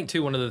 I think,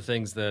 too, one of the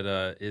things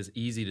that is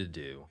easy to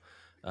do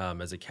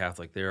as a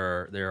Catholic,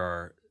 there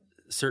are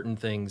certain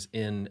things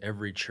in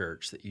every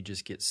church that you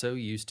just get so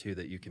used to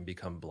that you can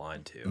become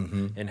blind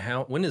to. And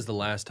when is the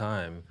last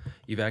time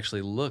you've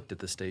actually looked at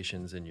the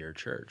stations in your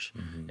church?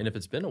 And if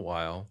it's been a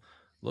while,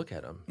 look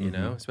at them,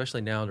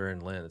 especially now during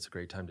Lent. It's a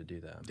great time to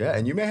do that. Yeah,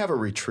 and you may have a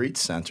retreat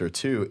center,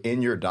 too,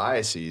 in your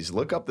diocese.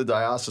 Look up the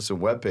diocesan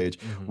webpage.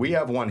 We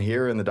have one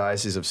here in the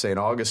Diocese of St.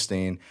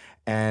 Augustine,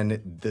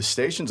 and the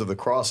Stations of the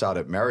Cross out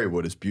at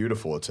Marywood is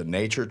beautiful. It's a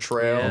nature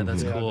trail. Yeah,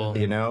 that's cool.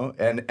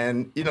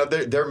 And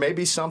there may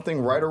be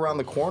something right around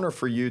the corner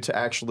for you to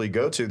actually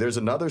go to. There's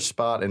another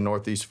spot in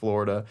Northeast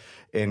Florida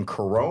in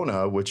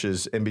Corona, which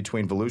is in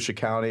between Volusia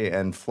County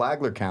and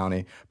Flagler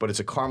County, but it's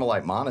a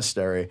Carmelite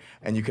monastery,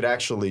 and you could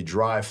actually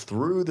drive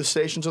through the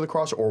Stations of the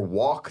Cross or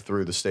walk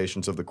through the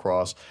Stations of the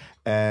Cross.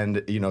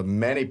 And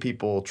many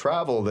people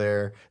travel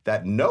there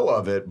that know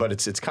of it, but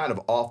it's kind of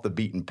off the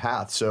beaten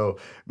path. So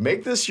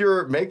make this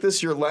your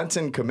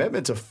Lenten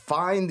commitment to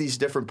find these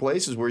different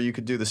places where you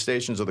could do the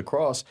Stations of the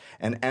Cross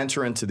and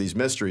enter into these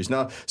mysteries.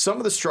 Now, some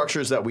of the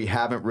structures that we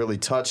haven't really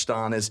touched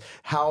on is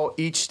how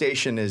each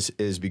station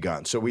is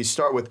begun. So we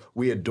start with,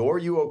 "We adore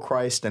you, O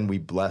Christ, and we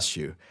bless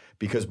you,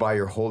 because by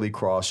your holy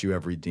cross you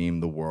have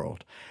redeemed the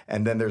world."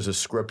 And then there's a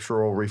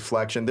scriptural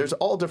reflection. There's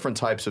all different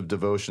types of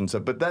devotions,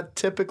 but that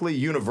typically,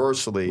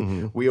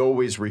 universally, we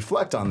always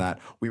reflect on that.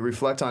 We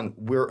reflect on,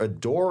 we're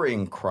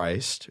adoring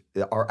Christ,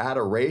 our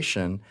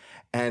adoration,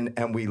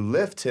 and we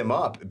lift him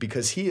up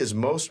because he is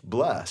most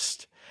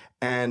blessed.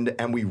 And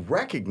we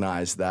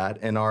recognize that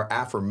in our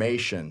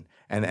affirmation.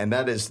 And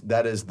that is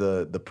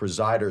the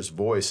presider's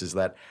voice, is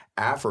that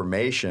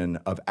affirmation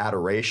of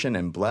adoration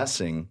and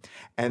blessing.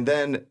 And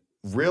then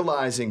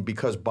realizing,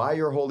 because by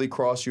your holy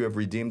cross you have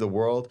redeemed the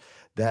world,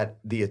 that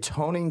the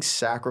atoning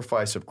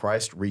sacrifice of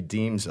Christ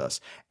redeems us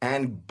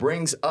and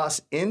brings us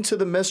into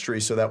the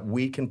mystery so that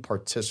we can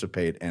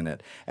participate in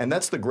it. And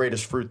that's the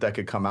greatest fruit that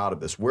could come out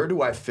of this. Where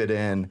do I fit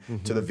in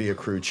to the Via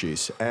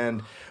Crucis?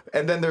 And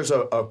then there's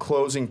a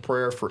closing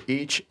prayer for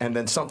each. And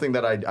then something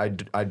that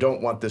I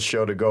don't want this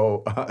show to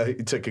go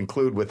to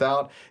conclude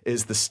without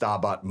is the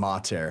Stabat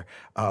Mater,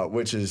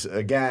 which is,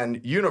 again,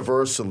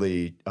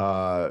 universally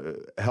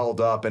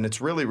held up. And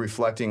it's really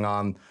reflecting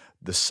on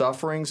the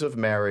sufferings of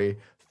Mary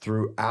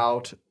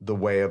throughout the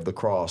way of the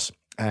cross.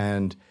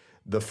 And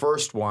the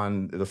first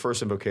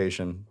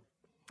invocation,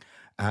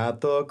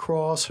 "At the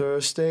cross her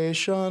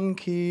station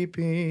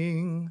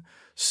keeping,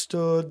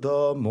 stood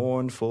the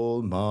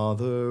mournful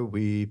mother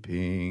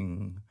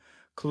weeping,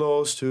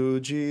 close to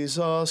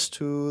Jesus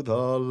to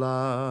the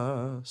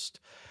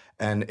last."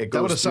 And it goes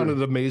that would have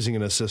sounded amazing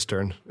in a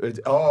cistern.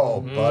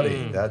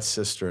 Buddy, that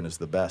cistern is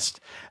the best.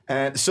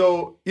 And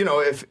so,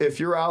 if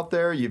you're out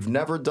there, you've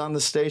never done the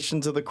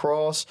Stations of the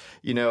Cross,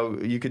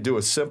 you could do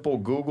a simple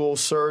Google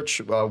search.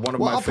 I'll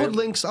put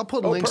links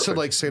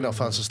to St.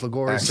 Alphonsus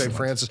Liguori, St.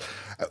 Francis.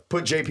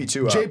 Put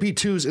JP2 up.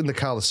 JP2's in the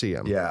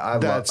Colosseum. Yeah, I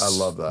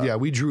love that. Yeah,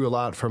 we drew a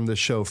lot from this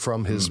show,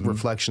 from his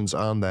reflections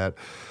on that.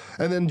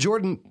 And then,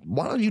 Jordan,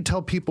 why don't you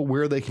tell people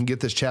where they can get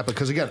this chaplet?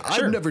 Because, again,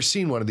 Sure. I've never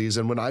seen one of these.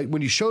 And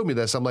when you showed me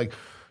this, I'm like,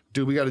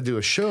 dude, we got to do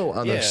a show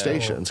on those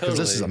stations, because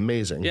this is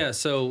amazing. Yeah,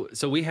 so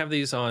we have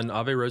these on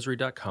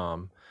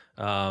AveRosary.com.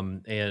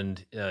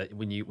 And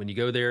when you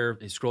go there,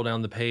 you scroll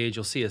down the page,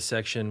 you'll see a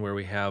section where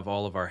we have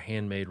all of our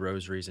handmade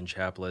rosaries and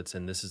chaplets,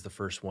 and this is the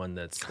first one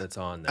that's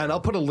on there. And I'll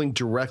put a link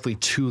directly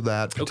to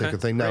that particular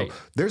thing. Now,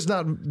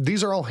 great.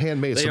 these are all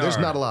handmade, so there's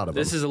not a lot of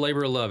them. This is a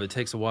labor of love. It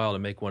takes a while to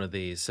make one of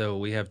these. So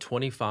we have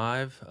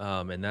 25,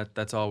 and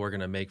that's all we're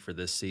going to make for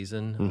this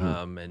season,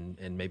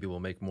 and maybe we'll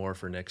make more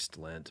for next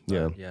Lent.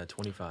 But yeah,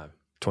 25.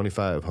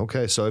 25.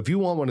 Okay, so if you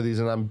want one of these,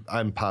 and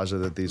I'm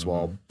positive that these will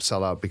all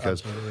sell out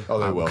because they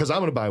will. Because I'm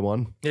going to buy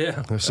one.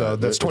 Yeah. So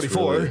that's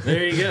 24. Really,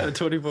 there you go,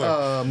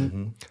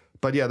 24.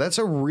 But yeah, that's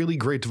a really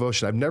great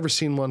devotion. I've never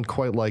seen one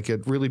quite like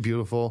it. Really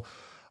beautiful.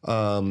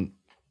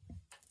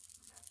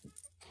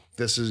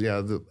 This is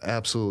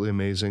absolutely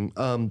amazing.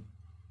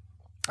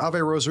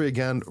 Ave Rosary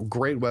again,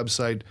 great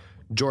website.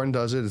 Jordan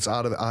does it. It's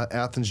out of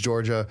Athens,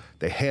 Georgia.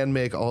 They hand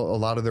make a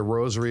lot of their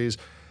rosaries.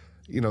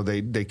 You know,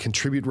 they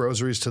contribute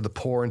rosaries to the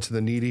poor and to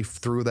the needy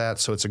through that.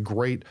 So it's a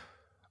great,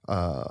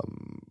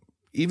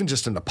 even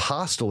just an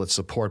apostolate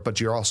support,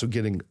 but you're also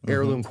getting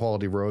heirloom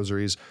quality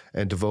rosaries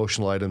and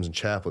devotional items and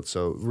chaplets.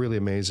 So really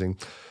amazing.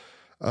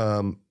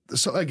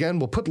 So again,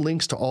 we'll put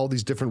links to all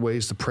these different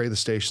ways to pray the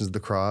Stations of the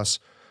Cross.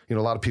 You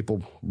know, a lot of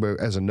people,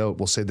 as a note,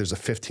 will say there's a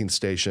 15th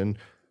station.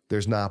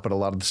 There's not, but a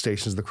lot of the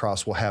Stations of the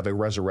Cross will have a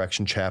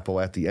resurrection chapel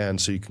at the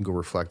end, so you can go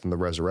reflect on the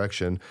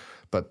resurrection.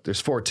 But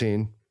there's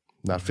 14.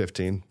 Not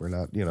 15. We're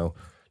not,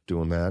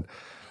 doing that.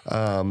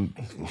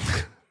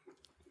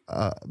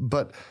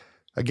 But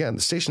again,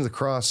 the Stations of the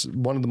Cross,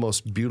 one of the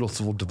most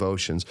beautiful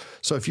devotions.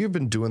 So if you've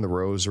been doing the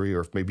rosary,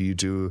 or if maybe you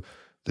do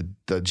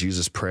the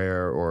Jesus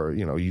prayer, or,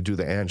 you do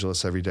the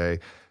Angelus every day,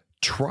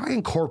 try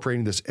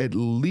incorporating this at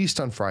least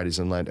on Fridays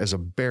in Lent as a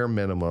bare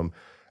minimum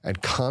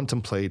and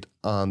contemplate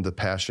on the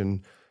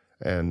passion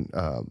and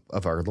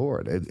of our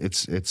Lord.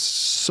 It's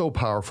so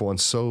powerful and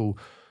so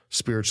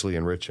spiritually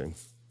enriching.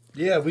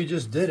 Yeah, we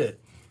just did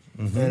it,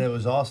 and it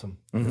was awesome,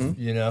 and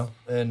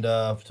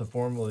to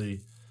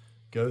formally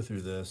go through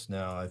this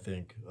now, I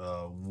think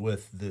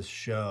with this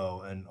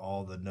show and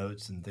all the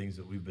notes and things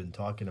that we've been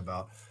talking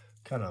about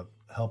kind of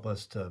help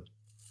us to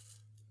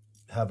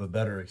have a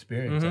better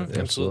experience. I think.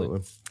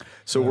 Absolutely.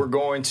 So we're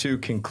going to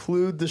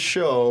conclude the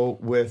show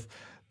with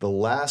the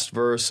last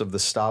verse of the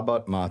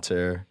Stabat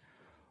Mater.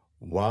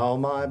 While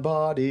my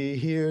body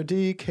here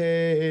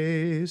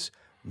decays,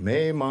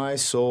 may my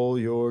soul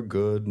your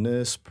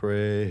goodness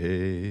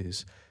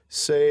praise,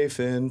 safe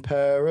in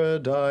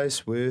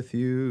paradise with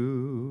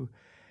you.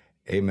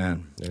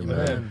 Amen.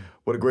 Amen.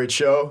 What a great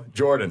show.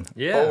 Jordan,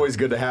 Yeah. always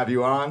good to have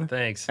you on.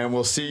 Thanks. And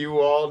we'll see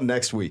you all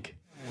next week.